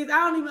peeve is.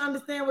 I don't even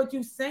understand what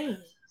you're saying.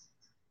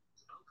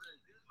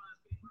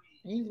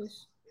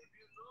 English.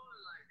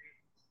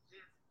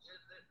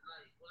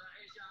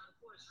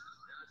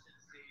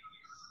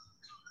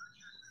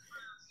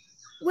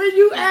 When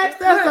you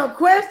asked us a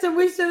question,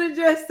 we should have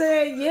just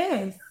said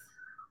yes.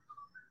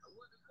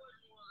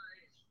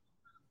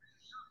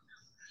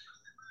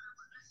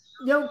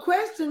 Your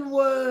question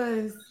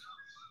was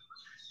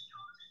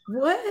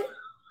what?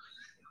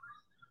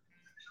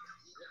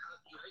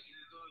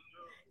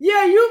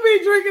 Yeah, you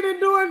be drinking and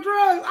doing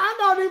drugs. I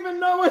don't even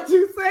know what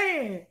you're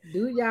saying.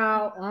 Do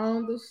y'all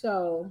on the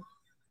show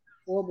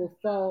or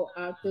before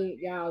I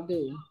think y'all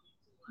do?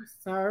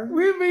 Sir?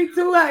 We be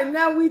too high.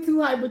 Now we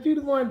too high, but you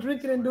the one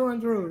drinking and doing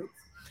drugs.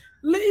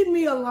 Leave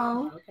me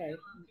alone. Okay.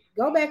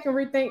 Go back and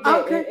rethink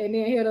that and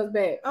then hit us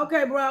back.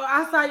 Okay, bro.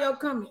 I saw your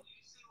comment.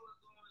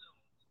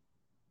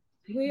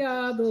 We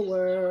are the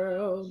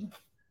world.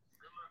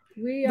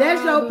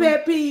 That's your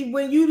pet peeve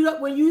when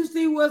you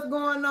see what's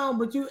going on,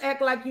 but you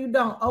act like you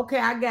don't. Okay,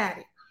 I got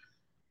it.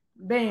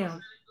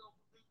 Bam.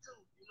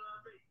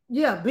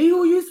 Yeah, be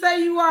who you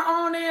say you are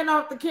on and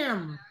off the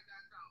camera.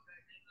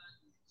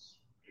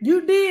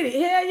 You did it.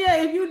 Hell yeah.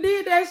 If you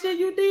did that shit,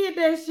 you did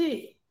that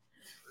shit.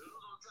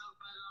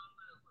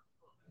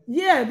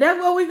 Yeah, that's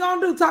what we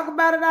gonna do. Talk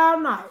about it all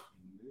night.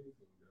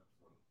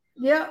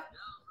 Yep.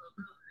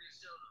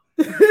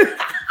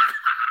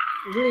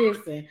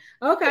 Listen.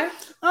 Okay.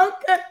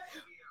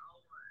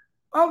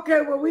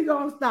 Okay, well, we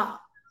gonna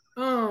stop.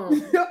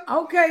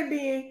 Okay,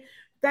 then.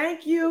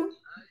 Thank you.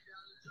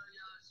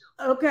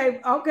 Okay,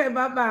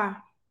 bye-bye.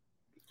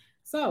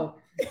 So,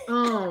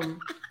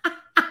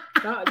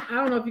 I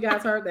don't know if you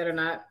guys heard that or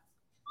not,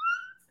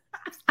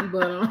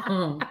 but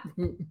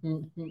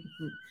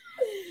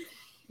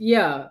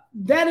yeah,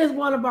 that is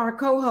one of our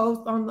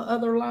co-hosts on the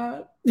other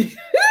line.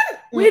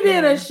 We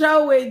did a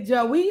show with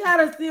Joe. We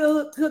gotta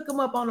still hook him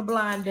up on a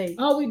blind date.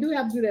 Oh, we do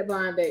have to do that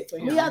blind date for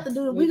him. We have to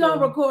do it. We're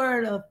gonna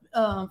record a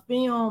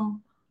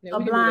film, a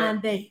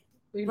blind date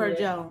for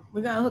Joe.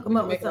 We're gonna hook him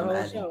up with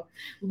somebody.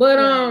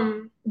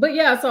 But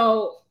yeah,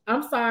 so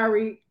I'm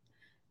sorry.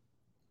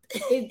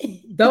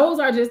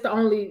 Those are just the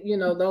only,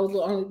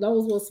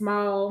 those were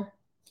small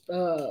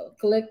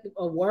collective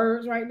of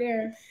words right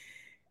there.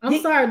 I'm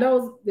sorry,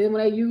 when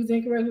they use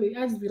incorrectly,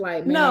 I just be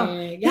like,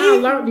 man, y'all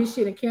learned this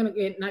shit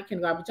in not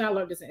kindergarten, but y'all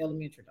learned this in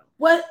elementary though.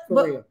 What?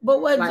 For real.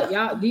 But what? Like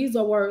y'all, these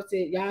are words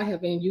that y'all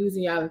have been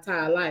using y'all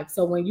entire life.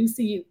 So when you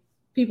see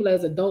people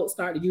as adults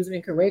start to use it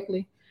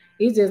incorrectly,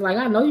 it's just like,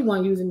 I know you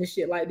weren't using this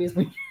shit like this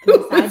when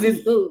you was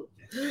in school.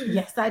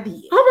 Yes, I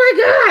did. Oh my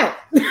God.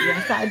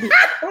 Yes, I did.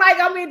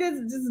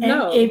 This just and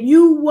no. If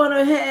you want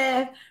to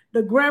have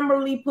the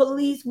Grammarly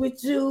police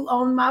with you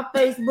on my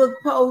Facebook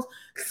post,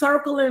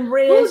 circling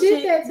red. Who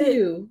did that to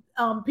you?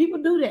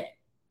 People do that.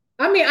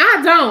 I mean,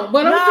 I don't,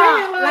 but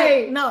I'm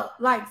saying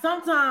like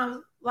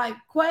sometimes, like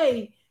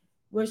Quay,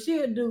 what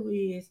she'll do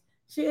is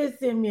she'll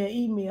send me an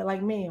email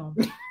like, ma'am.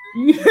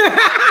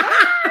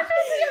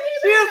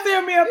 She'll They'll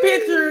send me a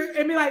picture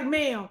and be like,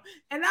 ma'am.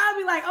 And I'll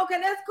be like, okay,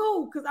 that's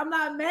cool. Cause I'm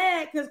not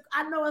mad because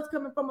I know it's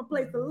coming from a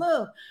place of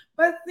love.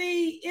 But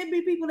see, it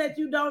be people that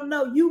you don't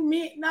know. You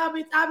meant, no,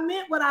 bitch, I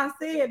meant what I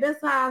said.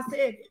 That's how I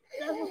said it.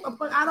 That's what the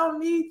fuck. I don't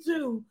need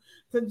you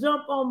to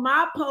jump on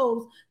my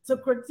post to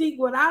critique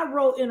what I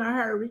wrote in a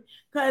hurry.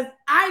 Cause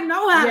I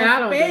know how I to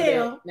don't do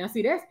spell. that. Now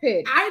see, that's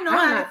petty. I know I'm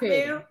how not to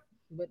petty. spell.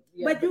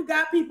 But you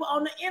got people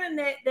on the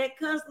internet that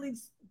constantly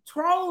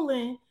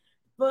trolling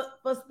for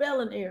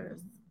spelling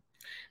errors.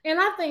 And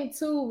I think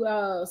too,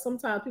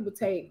 sometimes people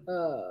take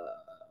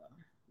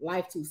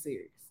life too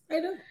serious.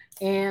 They do.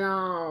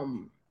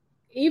 And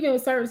even in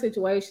certain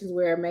situations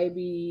where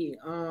maybe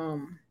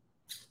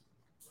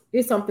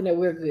it's something that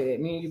we're good at,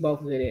 me and you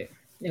both good at.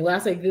 And when I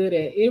say good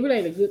at, it really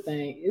ain't a good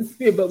thing. It's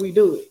but we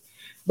do it.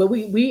 But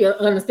we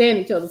understand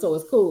each other, so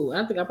it's cool.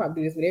 I think I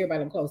probably do this with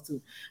everybody I'm close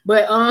to.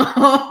 But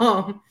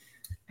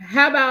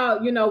how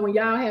about, when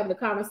y'all having a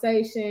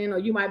conversation, or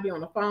you might be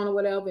on the phone or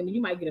whatever, and you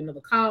might get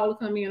another call to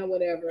come in or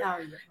whatever,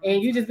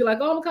 and you just be like,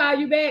 oh, I'm gonna call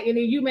you back, and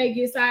then you may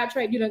get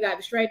sidetracked, you done got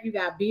distracted, you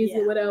got busy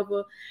or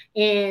whatever,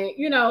 and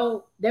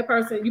that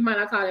person, you might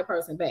not call that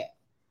person back.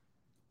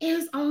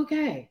 It's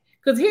okay.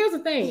 Because here's the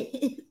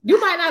thing, you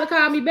might not have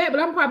called me back, but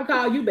I'm probably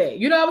call you back.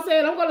 You know what I'm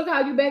saying? I'm going to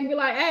call you back and be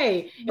like,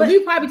 hey, and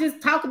we probably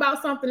just talk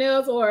about something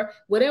else or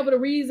whatever the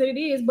reason it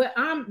is, but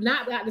I'm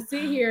not got to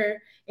sit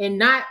here and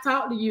not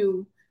talk to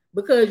you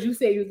because you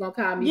said you was going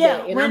to call me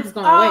back, and I'm just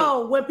going to wait.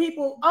 Oh, when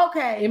people,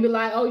 okay. And be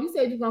like, oh, you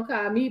said you was going to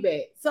call me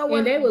back. So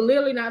and they would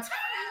literally not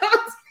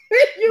talk to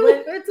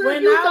you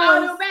until you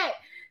call them back.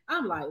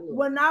 I'm like, look.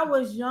 When I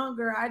was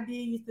younger, I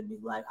used to be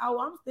like, oh,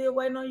 I'm still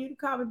waiting on you to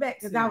call me back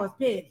because I was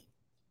petty.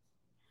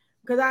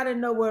 Because I didn't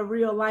know what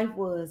real life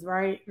was,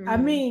 right? Mm-hmm. I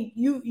mean,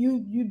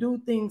 you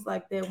do things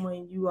like that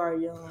when you are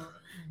young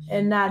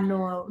and not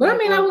knowing. But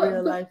like,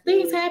 real life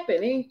things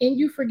happen and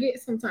you forget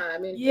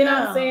sometimes. And you know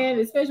what I'm saying?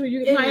 Especially when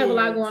you might have a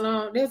lot going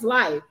on. That's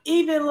life.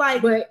 Even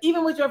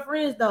with your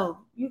friends though,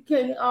 you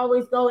can't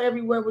always go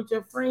everywhere with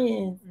your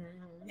friends,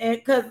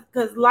 and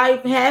because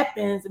life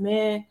happens,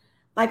 man.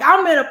 Like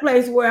I'm in a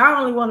place where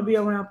I only want to be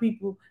around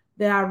people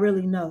that I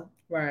really know.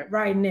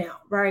 Right now,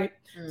 right?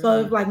 Mm-hmm.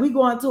 So if like we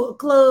going to a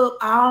club,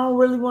 I don't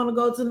really want to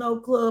go to no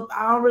club.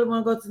 I don't really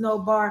want to go to no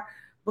bar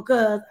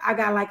because I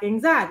got like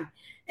anxiety.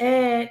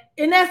 And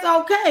that's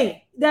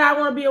okay that I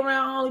want to be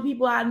around only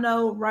people I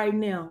know right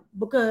now,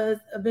 because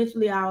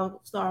eventually I'll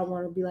start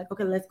wanting to be like,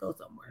 okay, let's go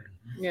somewhere.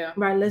 Yeah.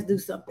 Right, let's do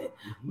something.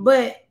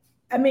 But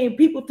I mean,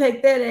 people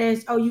take that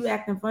as, oh, you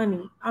acting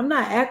funny. I'm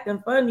not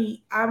acting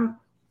funny. I'm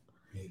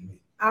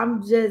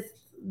just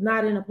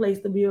not in a place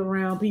to be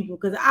around people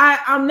because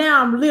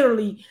I'm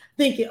literally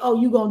thinking,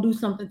 oh, you gonna do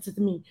something to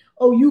me.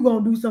 Oh, you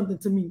gonna do something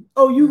to me.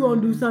 Oh, you gonna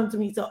do something to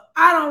me. So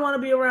I don't want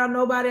to be around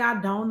nobody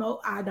I don't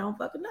know. I don't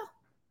fucking know.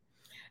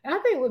 And I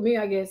think with me,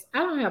 I guess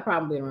I don't have a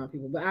problem being around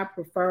people, but I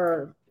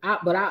prefer.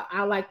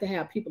 I like to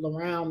have people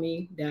around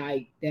me that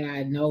I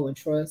know and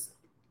trust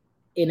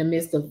in the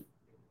midst of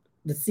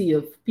the sea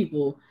of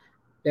people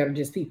that are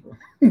just people.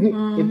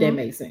 If that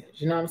makes sense,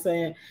 you know what I'm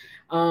saying?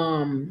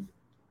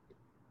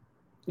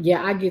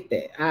 Yeah, I get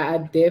that. I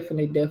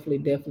definitely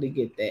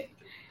get that.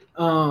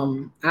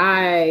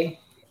 I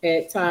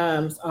at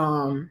times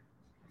find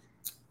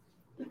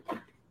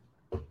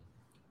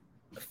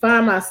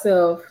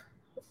myself.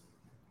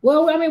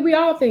 Well, I mean,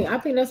 I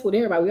think that's what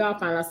everybody. We all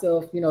find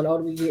ourselves. The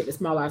older we get, the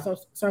smaller our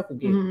circle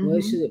get. Well,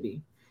 it should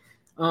be.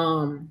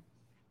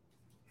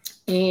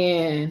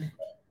 And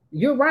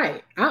you're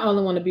right. I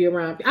only want to be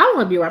around. I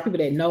want to be around people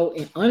that know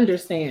and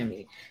understand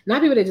me,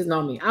 not people that just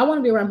know me. I want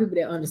to be around people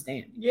that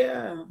understand me.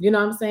 Yeah, you know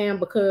what I'm saying?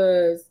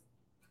 Because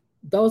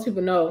those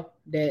people know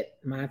that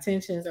my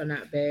intentions are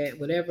not bad.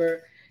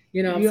 Whatever,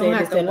 you know what I'm saying? You don't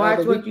have to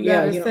watch what you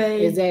gotta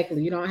say.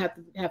 Exactly. You don't have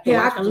to.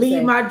 Yeah, I can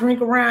leave my drink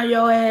around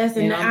your ass,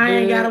 and I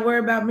ain't gotta worry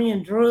about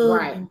being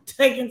drugged and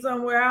taken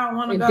somewhere I don't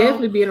want to go.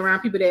 Definitely being around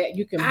people that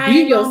you can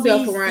be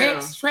yourself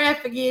around. Sex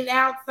trafficking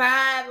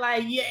outside,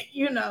 like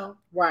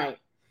right.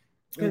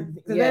 Because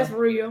that's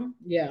real.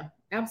 Yeah,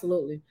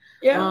 absolutely.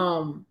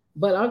 Yeah.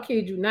 But I'll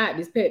kid you not,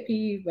 this pet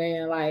peeve,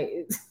 man,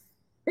 like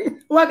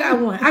well, I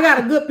got one. I got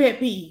a good pet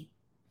peeve.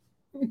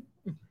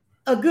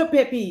 A good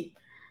pet peeve.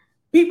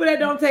 People that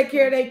don't take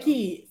care of their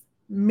kids,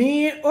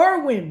 men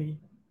or women,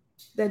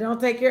 that don't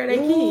take care of their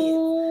kids.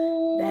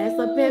 That's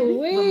a pet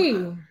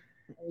peeve.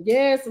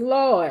 Yes,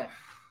 Lord.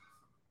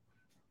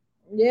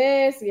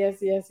 Yes,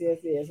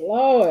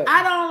 Lord.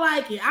 I don't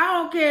like it. I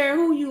don't care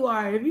who you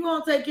are. If you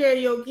want to take care of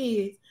your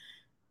kids,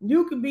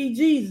 you can be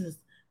Jesus.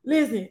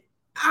 Listen,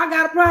 I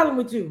got a problem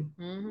with you.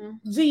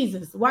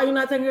 Jesus, why you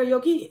not taking care of your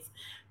kids?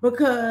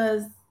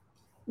 Because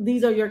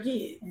these are your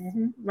kids,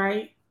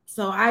 right?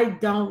 So I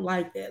don't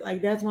like that.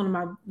 Like that's one of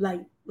my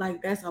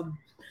like that's a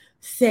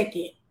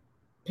second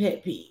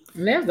pet peeve.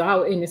 And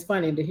it's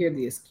funny to hear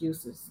the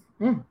excuses.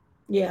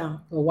 Yeah.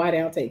 Well, why they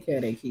don't take care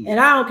of their kids? And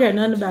I don't care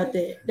nothing about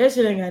that. That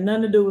shit ain't got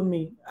nothing to do with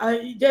me.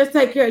 Just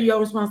take care of your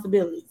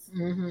responsibilities.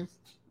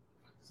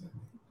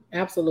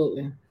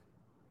 Absolutely.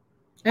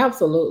 And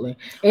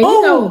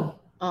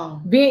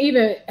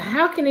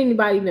how can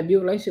anybody even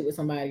build a relationship with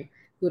somebody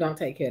who don't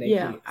take care of their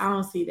Yeah, kids. I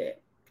don't see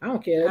that. I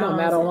don't care. It I don't don't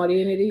matter see on what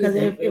end it is. Because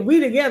if we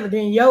together,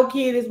 then your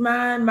kid is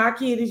mine, my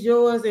kid is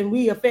yours, and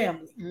we a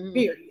family. Mm.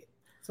 Period.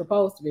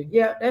 Supposed to be.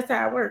 Yeah, that's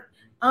how it works.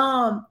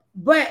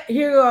 But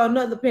here are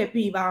another pet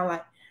peeve I don't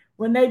like.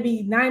 When they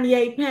be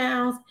 98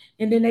 pounds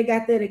and then they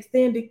got that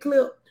extended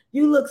clip,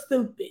 you look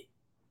stupid.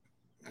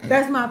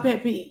 That's my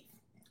pet peeve.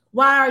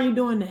 Why are you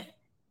doing that?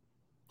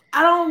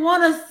 I don't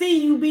want to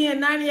see you being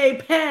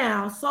 98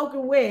 pounds,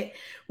 soaking wet,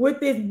 with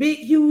this big,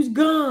 huge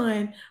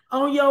gun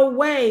on your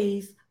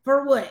waist.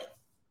 For what?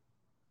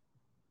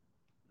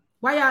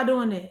 Why y'all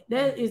doing that?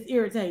 That is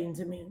irritating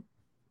to me.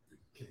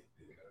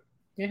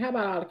 And how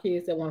about all the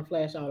kids that want to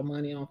flash all the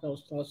money on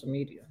social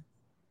media?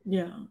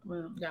 Yeah,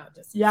 well,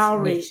 y'all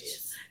rich.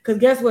 Because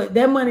guess what?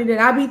 That money that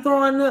I be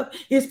throwing up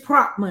is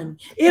prop money.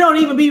 It don't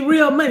even be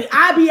real money.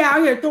 I be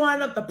out here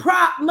throwing up the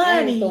prop money. I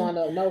ain't throwing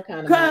up no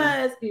kind of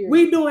money. Because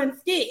we doing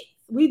skits.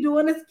 We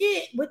doing a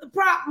skit with the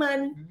prop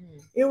money. Mm-hmm.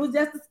 It was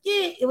just a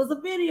skit. It was a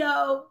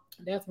video.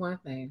 That's one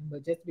thing.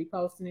 But just to be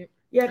posting it.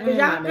 Yeah,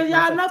 because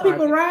y'all know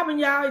people robbing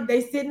y'all. They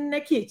sitting in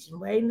their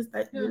kitchen waiting to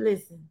start to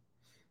listen.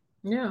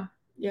 Yeah.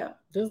 Yeah.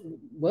 Just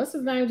what's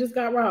his name just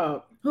got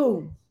robbed?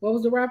 Who? What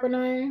was the rapper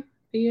name?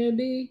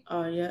 PNB.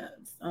 Oh yeah.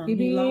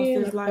 He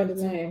lost his life.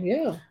 Name.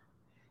 Yeah.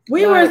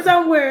 We were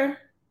somewhere.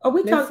 Oh,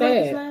 we talked about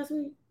this last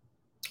week.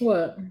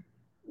 What?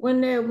 When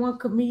that one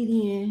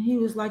comedian, he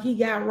was like he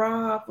got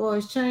robbed for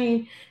his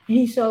chain.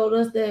 He showed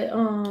us that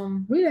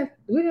we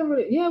didn't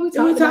really we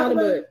talked about it,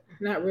 but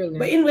not really.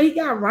 But anyway, he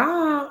got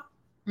robbed.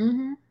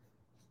 Mm-hmm.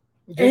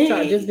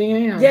 Just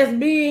being him. Just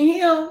being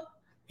him.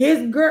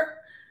 His girl.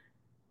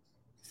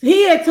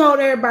 He had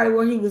told everybody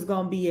where he was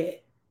gonna be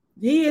at.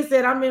 He had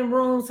said, "I'm in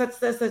room such."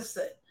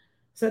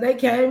 So they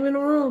came in the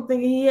room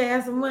thinking he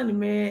had some money,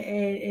 man,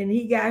 and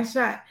he got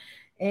shot.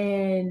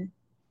 And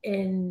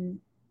did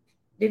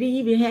he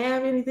even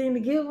have anything to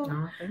give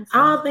him? I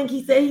don't think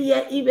he said he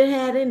even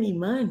had any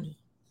money.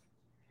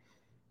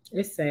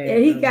 It's sad.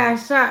 And he got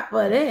shot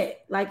for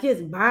that. Like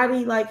his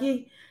body, like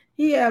he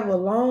have a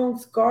long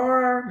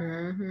scar.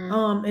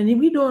 Mm-hmm. And he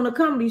be doing a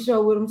comedy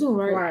show with him too,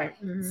 right? Right.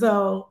 Mm-hmm.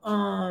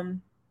 So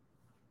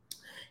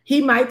he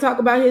might talk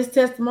about his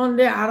testimony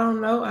there. I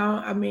don't know.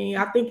 I mean,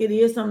 I think it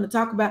is something to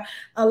talk about.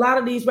 A lot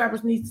of these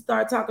rappers need to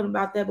start talking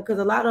about that because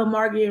a lot of them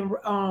are getting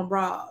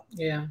robbed.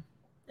 Yeah.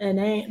 And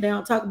they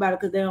don't talk about it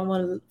because they don't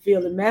want to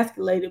feel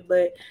emasculated.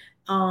 But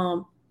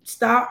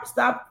stop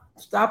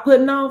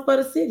putting on for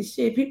the city.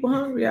 Shit, people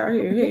hungry out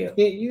here. Hell.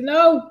 You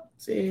know.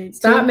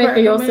 Stop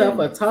making yourself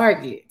a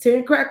target.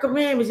 10 crack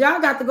commandments.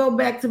 Y'all got to go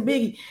back to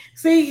Biggie.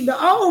 See, the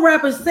old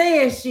rappers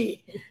saying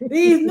shit.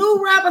 These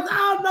new rappers, I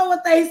don't know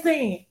what they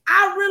saying.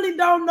 I really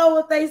don't know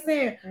what they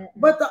saying.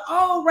 But the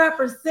old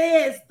rappers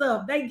said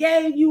stuff. They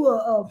gave you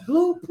a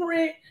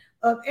blueprint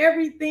of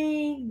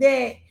everything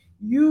that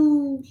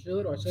you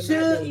should or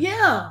should.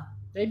 Yeah.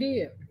 They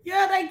did.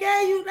 Yeah, they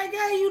gave you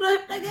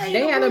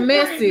They had a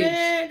message.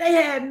 Man. They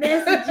had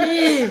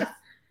messages.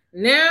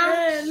 Now,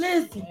 man,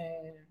 listen.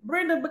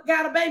 Brenda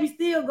Got a Baby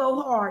still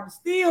go hard.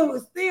 Still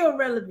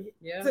relevant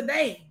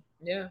today.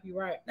 Yeah, you're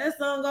right. That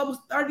song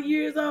almost 30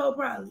 years old,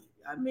 probably.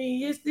 I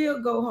mean, it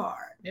still go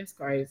hard. That's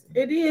crazy.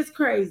 It is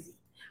crazy.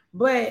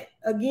 But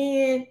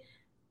again,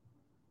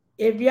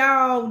 if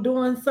y'all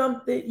doing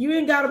something, you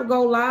ain't gotta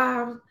go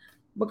live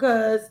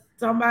because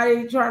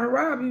somebody trying to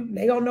rob you,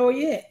 they don't know it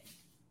yet.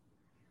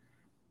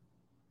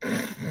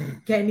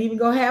 Can't even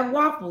go have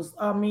waffles.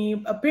 I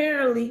mean,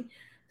 apparently.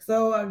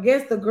 So I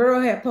guess the girl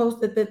had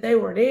posted that they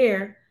were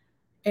there,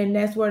 and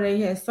that's where they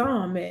had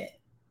saw him at.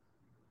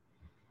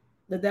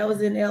 That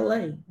was in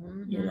LA,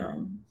 you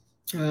know.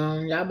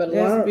 Y'all better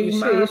learn.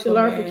 You should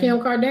learn from Kim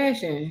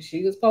Kardashian.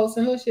 She was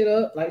posting her shit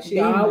up like she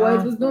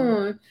always was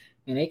doing,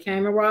 and they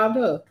came and robbed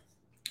her.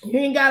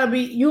 You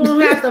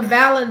don't have to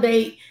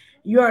validate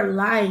your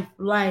life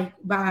like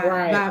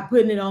by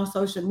putting it on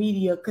social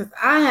media, because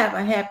I have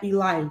a happy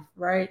life,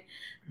 right?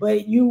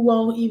 But you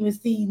won't even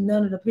see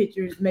none of the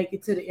pictures make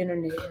it to the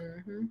internet.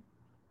 Mm-hmm.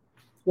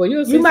 Well,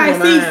 you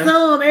might see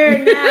some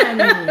every now and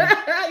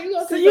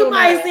then. So you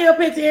might see a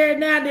picture every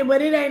now and then,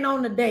 but it ain't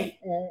on the date.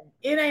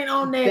 It ain't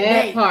on that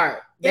date.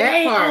 Part. It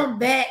ain't on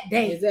that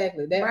date.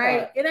 Exactly. That right?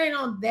 part. It ain't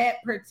on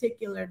that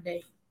particular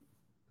date.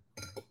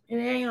 It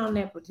ain't on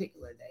that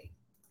particular date.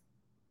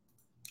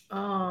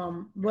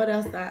 What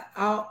else?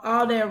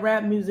 All that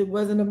rap music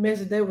wasn't a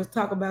message. They was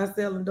talking about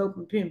selling dope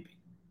and pimping.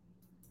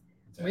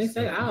 We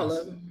say all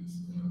of it.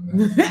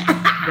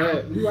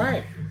 But you're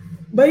right.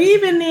 But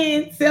even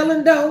then,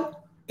 selling dope,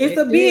 it's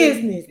a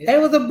business. It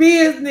was a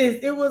business.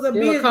 It was a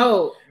business.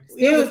 Code.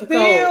 It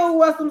still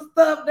was some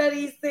stuff that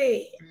he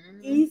said.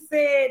 Mm-hmm. He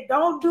said,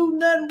 don't do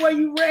nothing where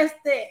you rest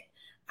at.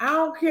 I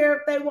don't care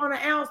if they want an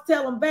ounce,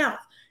 tell them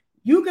bounce.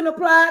 You can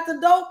apply it to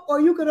dope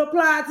or you can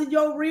apply it to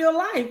your real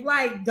life.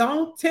 Like,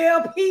 don't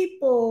tell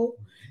people,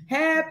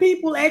 have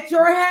people at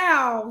your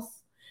house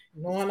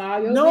knowing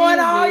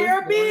all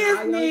your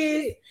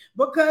business.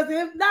 Because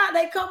if not,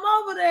 they come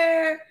over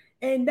there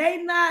and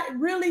they not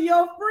really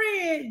your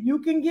friend, you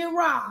can get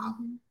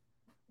robbed.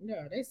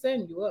 Yeah, they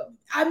setting you up.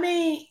 I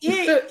mean,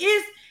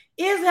 it's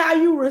It's how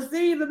you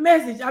receive the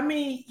message. I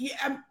mean,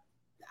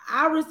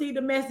 I received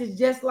the message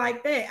just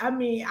like that. I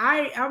mean,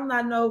 I'm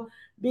not no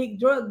big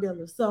drug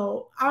dealer,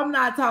 so I'm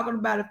not talking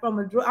about it from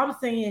a drug. I'm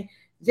saying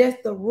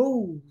just the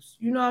rules.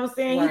 You know what I'm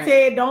saying? Right. He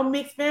said, don't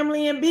mix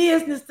family and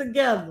business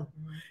together.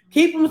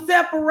 Keep them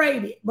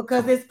separated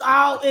because it's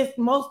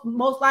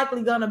most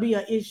likely gonna be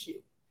an issue.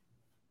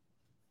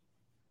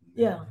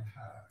 Yeah.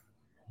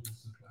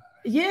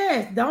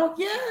 Yes. Don't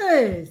get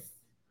high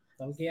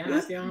off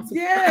your own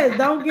supply. Yes.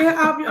 Don't get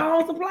off your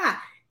own supply.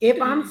 If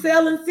I'm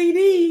selling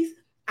CDs,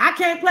 I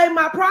can't play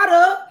my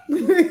product.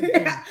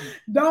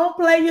 Don't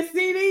play your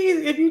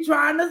CDs if you're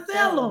trying to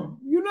sell them.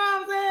 You know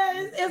what I'm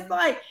saying? It's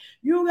like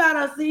you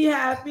gotta see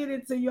how it fit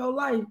into your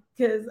life.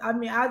 Because I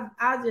mean,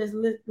 I just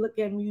look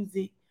at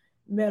music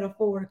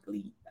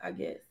metaphorically, I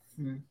guess.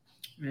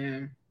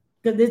 Man.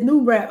 Because this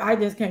new rap, I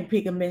just can't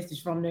pick a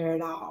message from there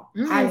at all.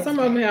 Some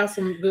of them have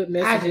some good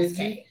messages.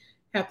 You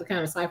have to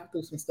kind of cipher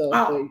through some stuff.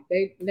 But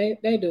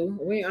they do.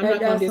 I'm not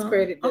gonna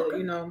discredit the,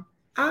 you know.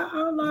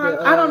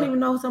 I don't even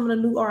know some of the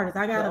new artists.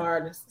 I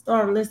gotta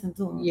start listening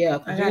to them. Yeah,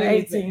 I got an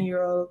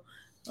 18-year-old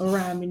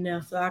around me now,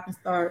 so I can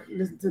start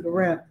listening to the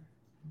rap.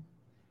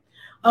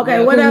 Okay,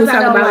 now, what else I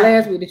talking about like?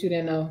 last week that you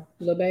didn't know?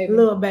 Lil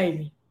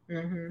Baby.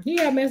 Mm-hmm. He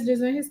had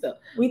messages in his stuff.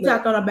 We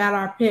talking about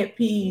our pet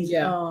peeves.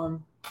 Yeah.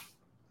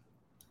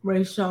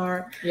 Ray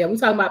Sharp. Yeah, we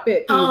talking about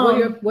pet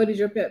peeves. What is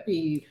your pet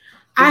peeve?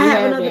 I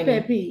have another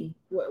pet peeve.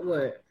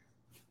 What?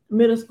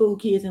 Middle school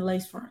kids in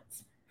lace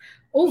fronts.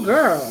 Oh,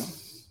 girl.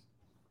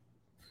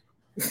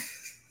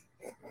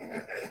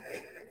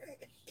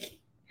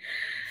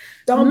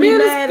 Don't be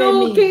mad at me.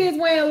 Middle school kids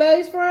wearing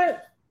lace front.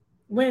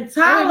 When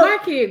Tyler, my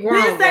kid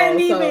grown,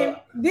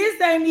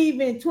 this ain't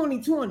even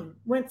 2020.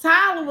 When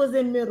Tyler was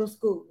in middle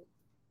school,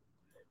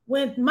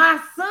 when my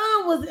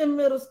son was in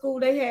middle school,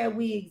 they had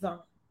wigs on.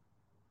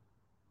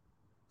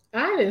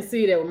 I didn't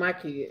see that with my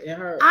kid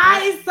and her.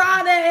 I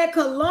saw that at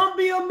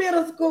Columbia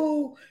Middle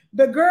School.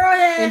 The girl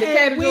had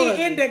a wig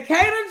in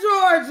Decatur,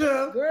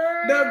 Georgia.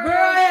 Girl. The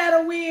girl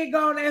had a wig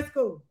on at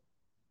school.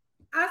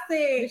 I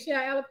said, "Did she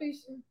have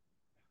alopecia?"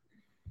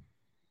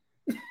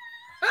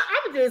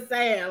 I'm just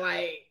saying,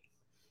 like,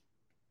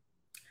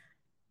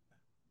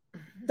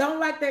 don't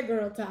like that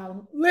girl,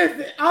 Tyler.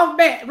 Listen, off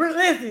bat.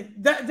 Listen,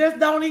 just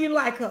don't even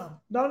like her.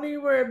 Don't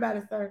even worry about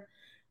it, sir.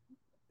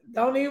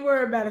 Don't even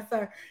worry about it,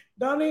 sir.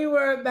 Don't even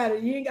worry about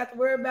it. You ain't got to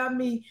worry about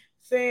me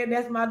saying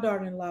that's my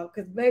daughter-in-law.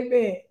 Because,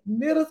 baby,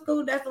 middle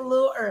school, that's a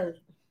little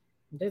early.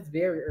 That's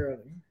very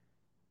early.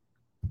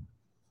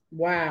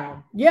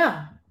 Wow.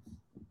 Yeah.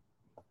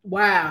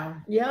 Wow.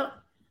 Yep.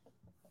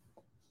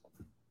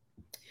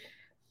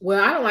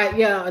 Well, I don't like,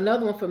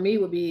 another one for me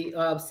would be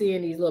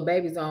seeing these little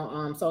babies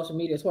on social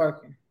media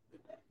twerking.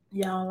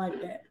 Yeah, I don't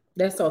like that.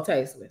 That's so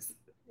tasteless.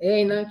 It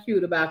ain't nothing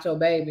cute about your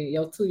baby,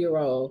 your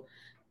 2-year-old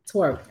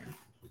twerking.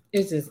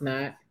 It's just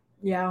not.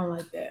 Yeah, I don't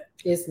like that.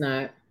 It's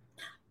not.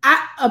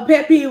 A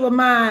pet peeve of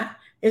mine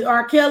is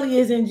R. Kelly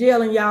is in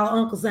jail and y'all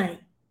uncles ain't.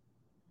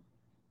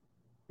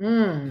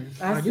 You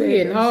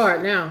hitting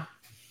hard now.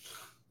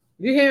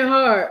 You hitting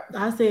hard.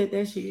 I said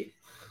that shit.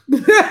 You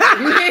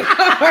hitting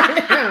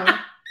hard now.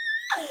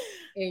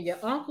 And your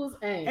uncles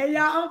ain't. And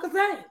y'all uncles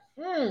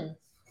ain't.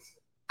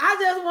 I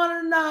just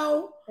want to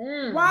know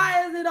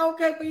why is it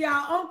okay for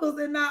y'all uncles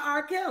and not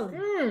R. Kelly?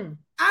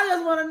 I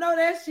just want to know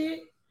that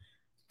shit.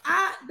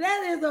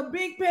 That is a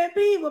big pet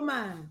peeve of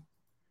mine.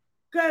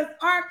 Cause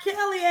R.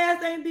 Kelly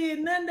ass ain't did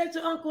nothing that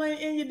your uncle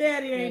and your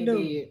daddy ain't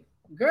doing.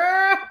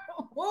 Girl,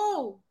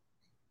 whoa.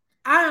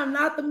 I am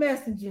not the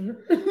messenger.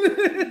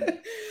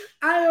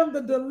 I am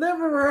the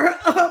deliverer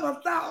of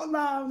a thought. No,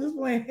 I'm just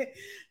playing.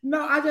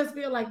 No, I just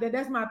feel like that.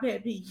 That's my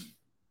pet peeve.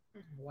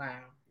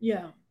 Wow.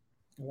 Yeah.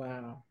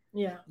 Wow.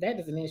 Yeah. That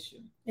is an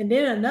issue. And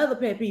then another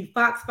pet peeve,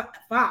 Fox.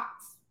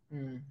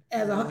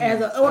 As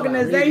an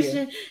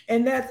organization,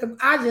 and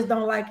I just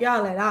don't like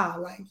y'all at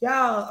all. Like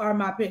y'all are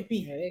my pet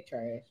peeve. Yeah, they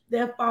trash.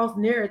 They're false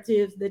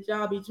narratives that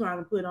y'all be trying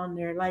to put on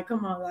there. Like,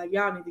 come on, like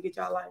y'all need to get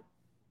y'all life.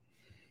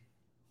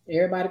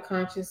 Everybody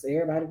conscious,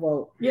 everybody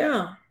woke.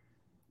 Yeah.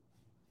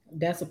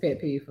 That's a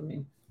pet peeve for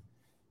me.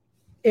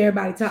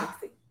 Everybody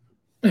toxic.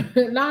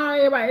 No,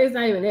 everybody, it's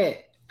not even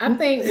that. I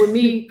think with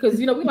me, because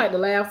we like to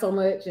laugh so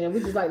much and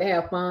we just like to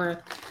have fun.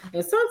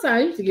 And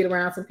sometimes you used to get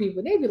around some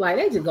people, they be like,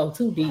 they just go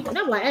too deep. And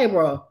I'm like, hey,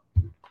 bro.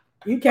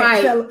 You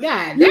can't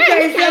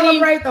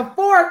celebrate the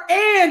 4th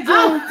and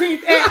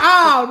Juneteenth at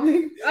all.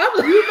 You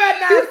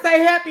better not say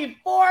happy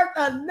 4th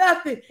or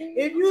nothing.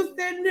 If you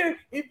sitting there,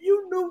 if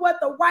you knew what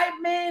the white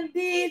man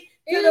did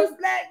to the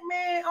black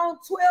man on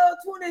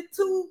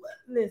 12/22,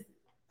 listen.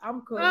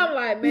 I'm cool. I'm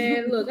like,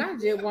 man, look, I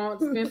just want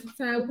to spend some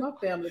time with my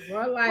family,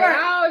 bro. Like,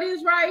 all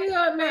this right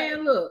here,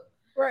 man, look.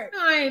 Right. No,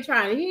 I ain't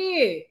trying to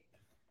hear it.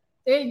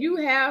 And you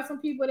have some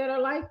people that are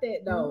like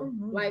that, though.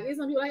 Mm-hmm. Like, it's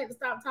some people I had to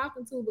stop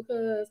talking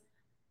to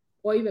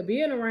or even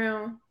being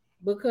around,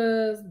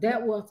 because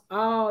that was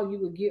all you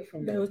would get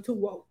from them. That was too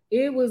woke.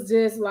 It was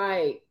just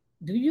like,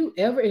 do you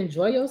ever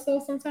enjoy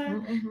yourself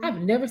sometimes? Mm-hmm. I've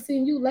never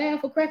seen you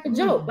laugh or crack a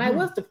joke. Like,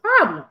 what's the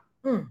problem?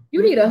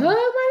 You need a hug,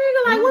 my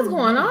like, what's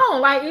going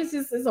on? Like, it's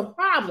a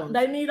problem.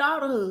 They need all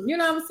the hugs. You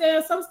know what I'm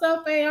saying? Some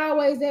stuff ain't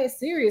always that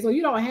serious, or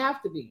you don't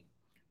have to be.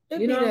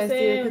 You know what I'm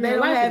saying? Because they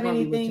don't have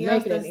anything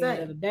else to at the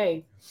end of the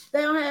day.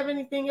 They don't have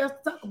anything else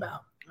to talk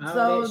about.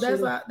 Oh,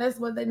 So that's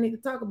what they need to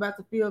talk about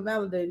to feel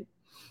validated.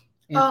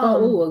 And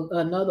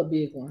another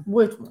big one.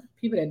 Which one?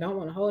 People that don't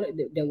want to hold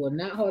it, that will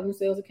not hold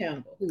themselves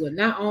accountable, who will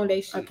not own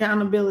their shit.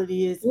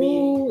 Accountability is big.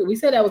 Ooh, we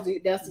said that was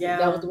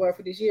the word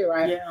for this year,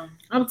 right? Yeah.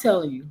 I'm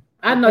telling you.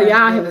 I know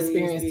y'all have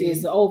experienced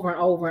this over and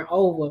over and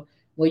over.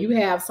 Where you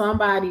have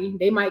somebody,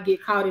 they might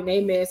get caught in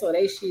their mess or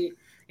they shit,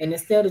 and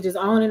instead of just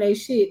owning their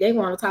shit, they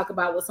want to talk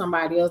about what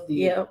somebody else did.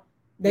 Yeah.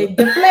 They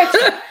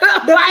deflection.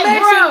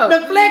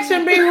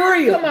 Deflection be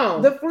real. Come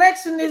on.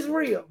 Deflection is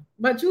real.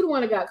 But you the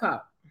one that got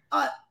caught.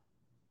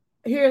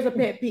 Here's a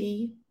pet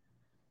peeve.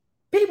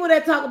 People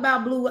that talk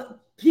about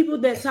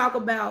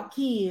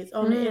kids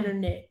on the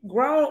internet.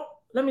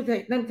 Let me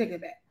take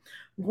it back.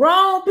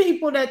 Grown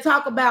people that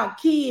talk about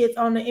kids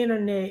on the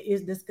internet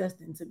is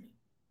disgusting to me.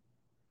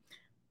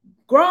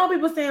 Grown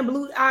people saying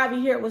Blue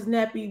Ivy hair was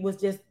nappy was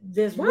just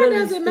Why really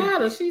does it stupid.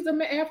 matter? She's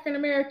an African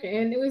American,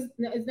 and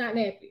it's not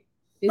nappy.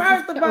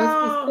 First of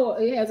all,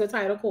 it has a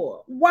title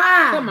cord.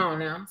 Why? Come on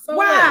now. So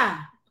why? What?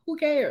 Who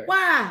cares?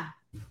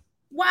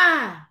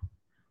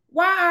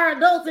 Why are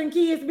adults and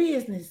kids'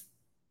 business?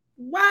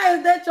 Why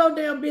is that your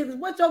damn business?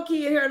 What your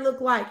kid hair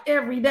look like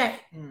every day?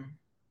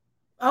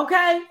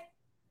 Okay.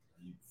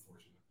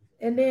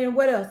 And then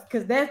what else?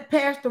 Because that's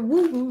Pastor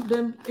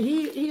Wooten.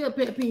 He a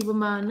pet peeve of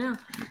mine now.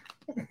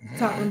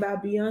 Talking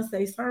about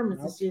Beyonce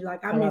sermons and shit.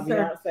 Like, I mean,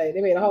 Beyonce. They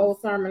made a whole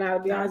sermon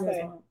out of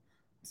Beyonce.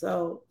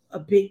 So a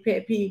big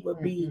pet peeve would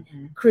be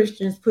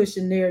Christians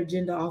pushing their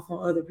agenda off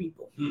on other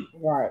people.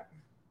 Right.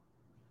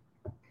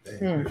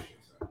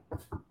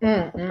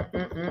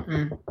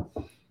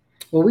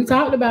 Well, we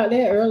talked about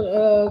that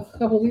earlier a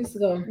couple of weeks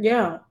ago.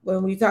 Yeah,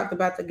 when we talked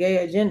about the gay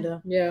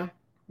agenda. Yeah,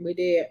 we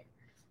did.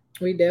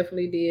 We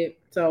definitely did.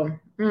 So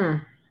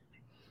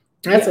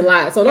that's a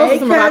lot. So those are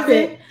some of my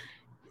picks.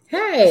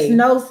 Hey,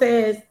 Snow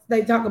says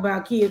they talk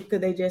about kids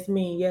because they just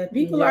mean. Yeah,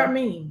 people are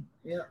mean.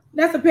 Yeah,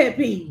 that's a pet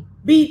peeve.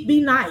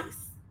 Be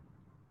nice.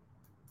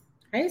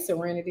 Hey,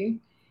 Serenity,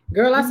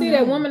 girl, I see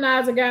that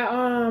Womanizer got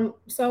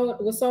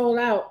was sold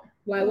out.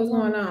 Like, what's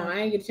going on?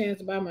 I ain't get a chance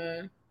to buy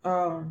mine.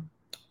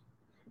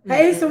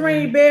 Hey,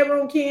 Serenity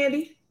bedroom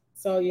candy.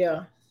 So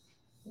yeah,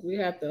 we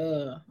have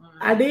to.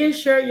 I did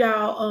share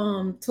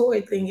y'all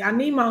toy thing. I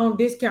need my own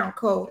discount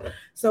code,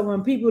 so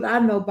when people I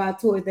know buy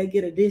toys, they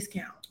get a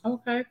discount.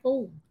 Okay,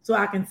 cool. So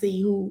I can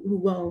see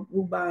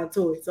who buy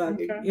toys, so I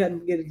can help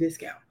them get a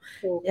discount.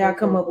 Cool, I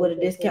come up with a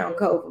discount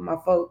code for my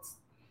folks.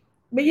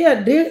 But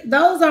yeah,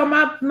 those are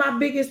my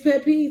biggest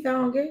pet peeves. I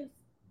don't get.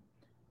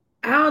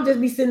 I don't just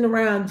be sitting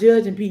around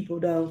judging people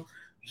though.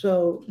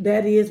 So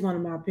that is one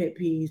of my pet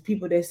peeves.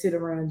 People that sit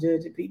around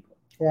judging people.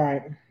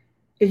 Right.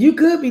 If you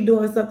could be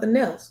doing something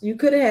else, you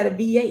could have had a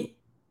V8.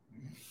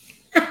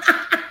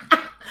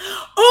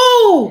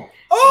 Oh,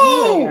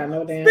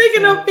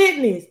 speaking of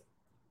fitness,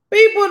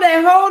 people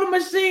that hold a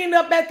machine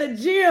up at the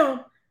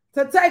gym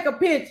to take a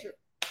picture.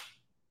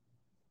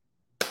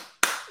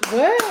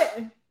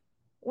 What?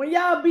 When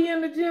y'all be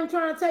in the gym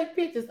trying to take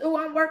pictures,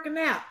 I'm working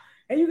out,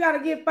 and you got to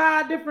get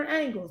 5 different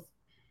angles.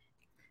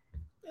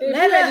 If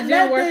you at the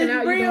gym working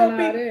out, you doing all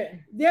that.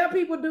 There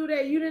people do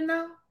that. You didn't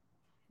know?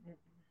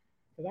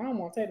 Because I don't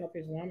want to take no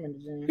pictures when I'm in the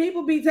gym.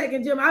 People be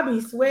taking gym. I be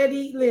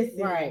sweaty.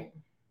 Listen. Right.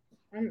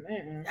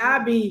 I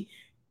be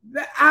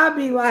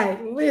like,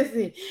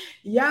 listen,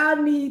 y'all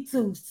need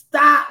to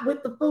stop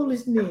with the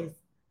foolishness.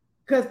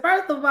 Because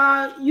first of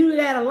all, you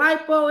had a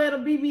lipo and a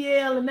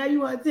BBL, and now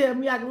you want to tell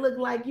me I can look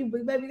like you,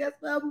 but baby, that's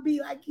why I'm gonna be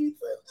like you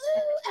too.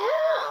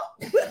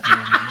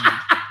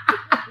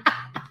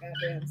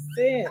 Goddamn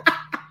sin.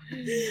 I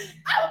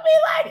would be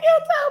like you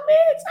too,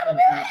 bitch. I'm gonna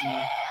be like,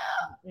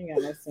 ain't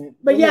got no sense.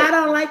 But yeah, I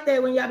don't like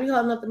that when y'all be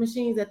holding up the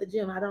machines at the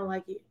gym. I don't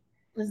like it.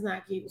 It's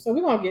not cute. So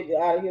we're gonna get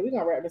out of here. We're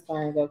gonna wrap this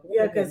thing up.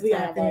 Yeah, because we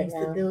got things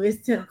to do.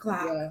 It's 10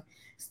 o'clock. Yeah.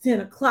 It's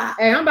 10 o'clock.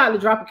 Hey, I'm about to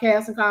drop a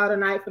casting call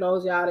tonight for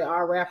those y'all that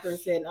are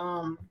rappers. And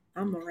I'm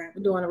a rapper.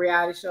 We're doing a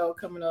reality show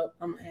coming up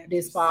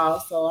this fall.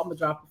 So I'm gonna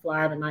drop a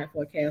flyer tonight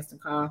for a casting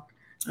call.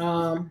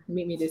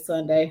 Meet me this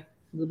Sunday.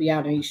 We'll be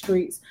out in these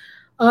streets.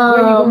 Where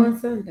you going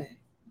Sunday?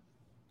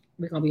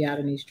 We're gonna be out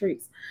in these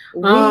streets.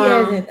 We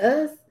as in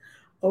us,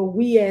 or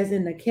we as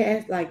in the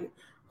cast? Like,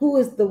 who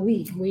is the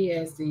we? We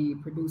as the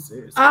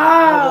producers.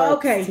 Oh,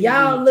 okay.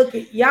 Y'all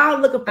looking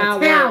for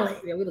talent.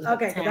 Yeah, we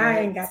okay, because I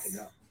ain't got to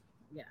go.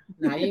 Yeah,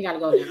 no, you ain't got to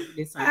go now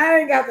this time. I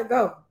ain't got to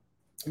go.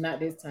 Not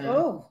this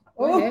time.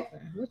 What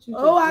happened? What you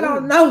I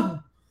don't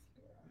know.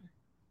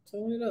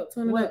 Tune it up.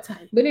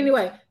 Type? But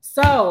anyway,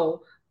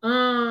 so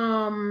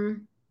I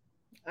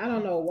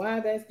don't know why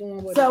that's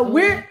doing what.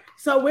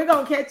 So we're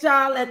gonna catch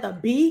y'all at the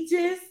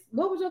beaches.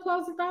 What was your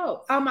closing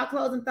thoughts? My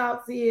closing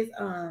thoughts is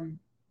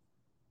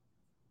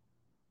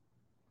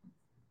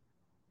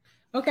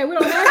okay, we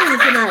don't have any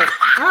tonight.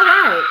 All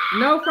right,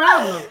 no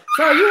problem.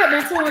 So you have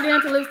been tuned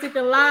in to Lipstick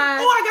and Live.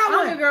 Oh, I got I'm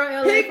one. the girl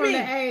LA Pick from me. the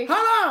A.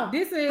 Hold on. on.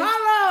 This is Hold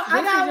on.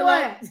 I this is got your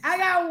one. life. I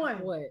got one.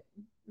 what?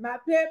 My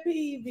pet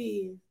peeve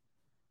is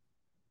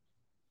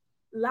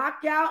lock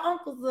y'all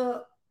uncles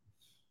up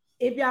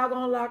if y'all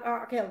gonna lock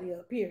R. Kelly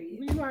up, period.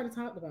 You already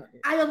talked about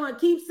it. I just want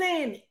to keep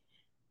saying it.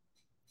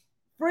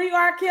 Free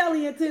R.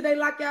 Kelly until they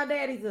lock y'all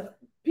daddies up,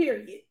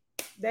 period.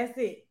 That's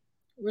it.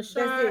 Rashad,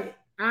 That's it.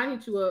 I'll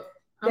hit you up.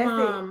 That's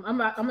I'm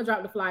gonna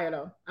drop the flyer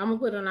though. I'm gonna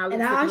put it on our And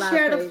Lipstick I'll Live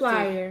share the page, too.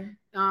 flyer.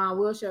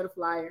 We'll share the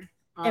flyer.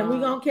 And we're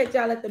gonna catch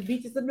y'all at the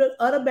beaches of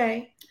the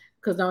bank.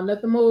 Cause don't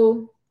nothing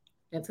move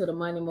until the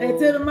money moves.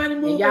 Until the money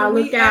moves. And y'all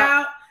we look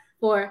out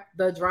for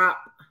the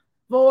drop.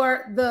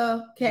 for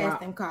the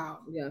casting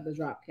call. Yeah, the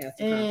drop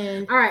casting call.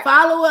 And All right.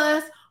 follow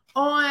us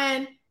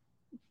on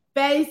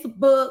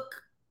Facebook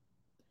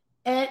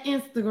and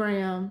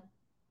Instagram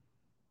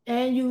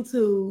and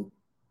YouTube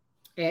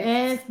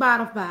and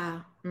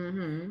Spotify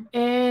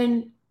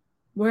and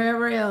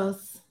wherever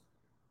else.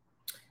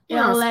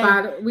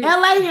 LA.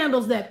 LA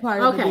handles that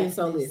part of the business.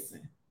 So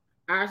listen,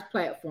 our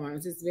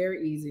platforms, it's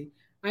very easy.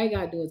 All you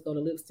gotta do is go to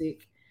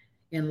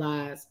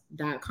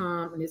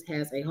lipstickandlies.com, and this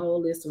has a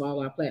whole list of all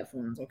our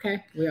platforms.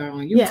 Okay, we are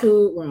on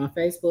YouTube, we're on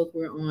Facebook,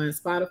 we're on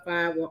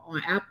Spotify, we're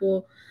on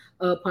Apple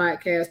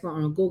Podcasts, we're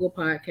on Google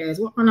Podcasts,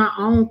 we're on our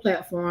own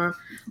platform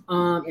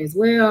as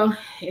well.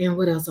 And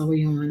what else are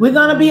we on? We're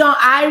gonna be on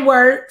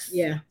iWorks.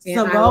 Yeah,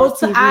 so go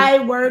to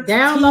iWorks.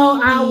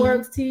 Download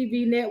iWorks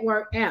TV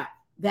Network app.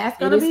 That's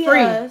gonna be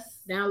free. us.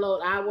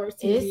 Download iWorks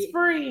TV. It's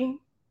free.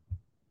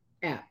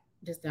 App.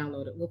 Just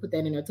download it. We'll put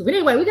that in there too. But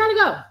anyway, we gotta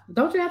go.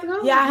 Don't you have to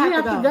go? Yeah, I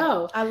have to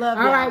go. I love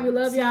y'all. All right, we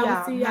love y'all.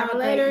 We'll see y'all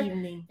later.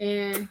 Evening.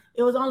 And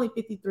it was only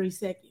 53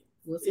 seconds.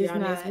 We'll see y'all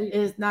next week.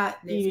 It's not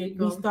even.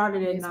 We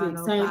started at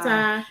 9:05. Same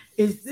time. It's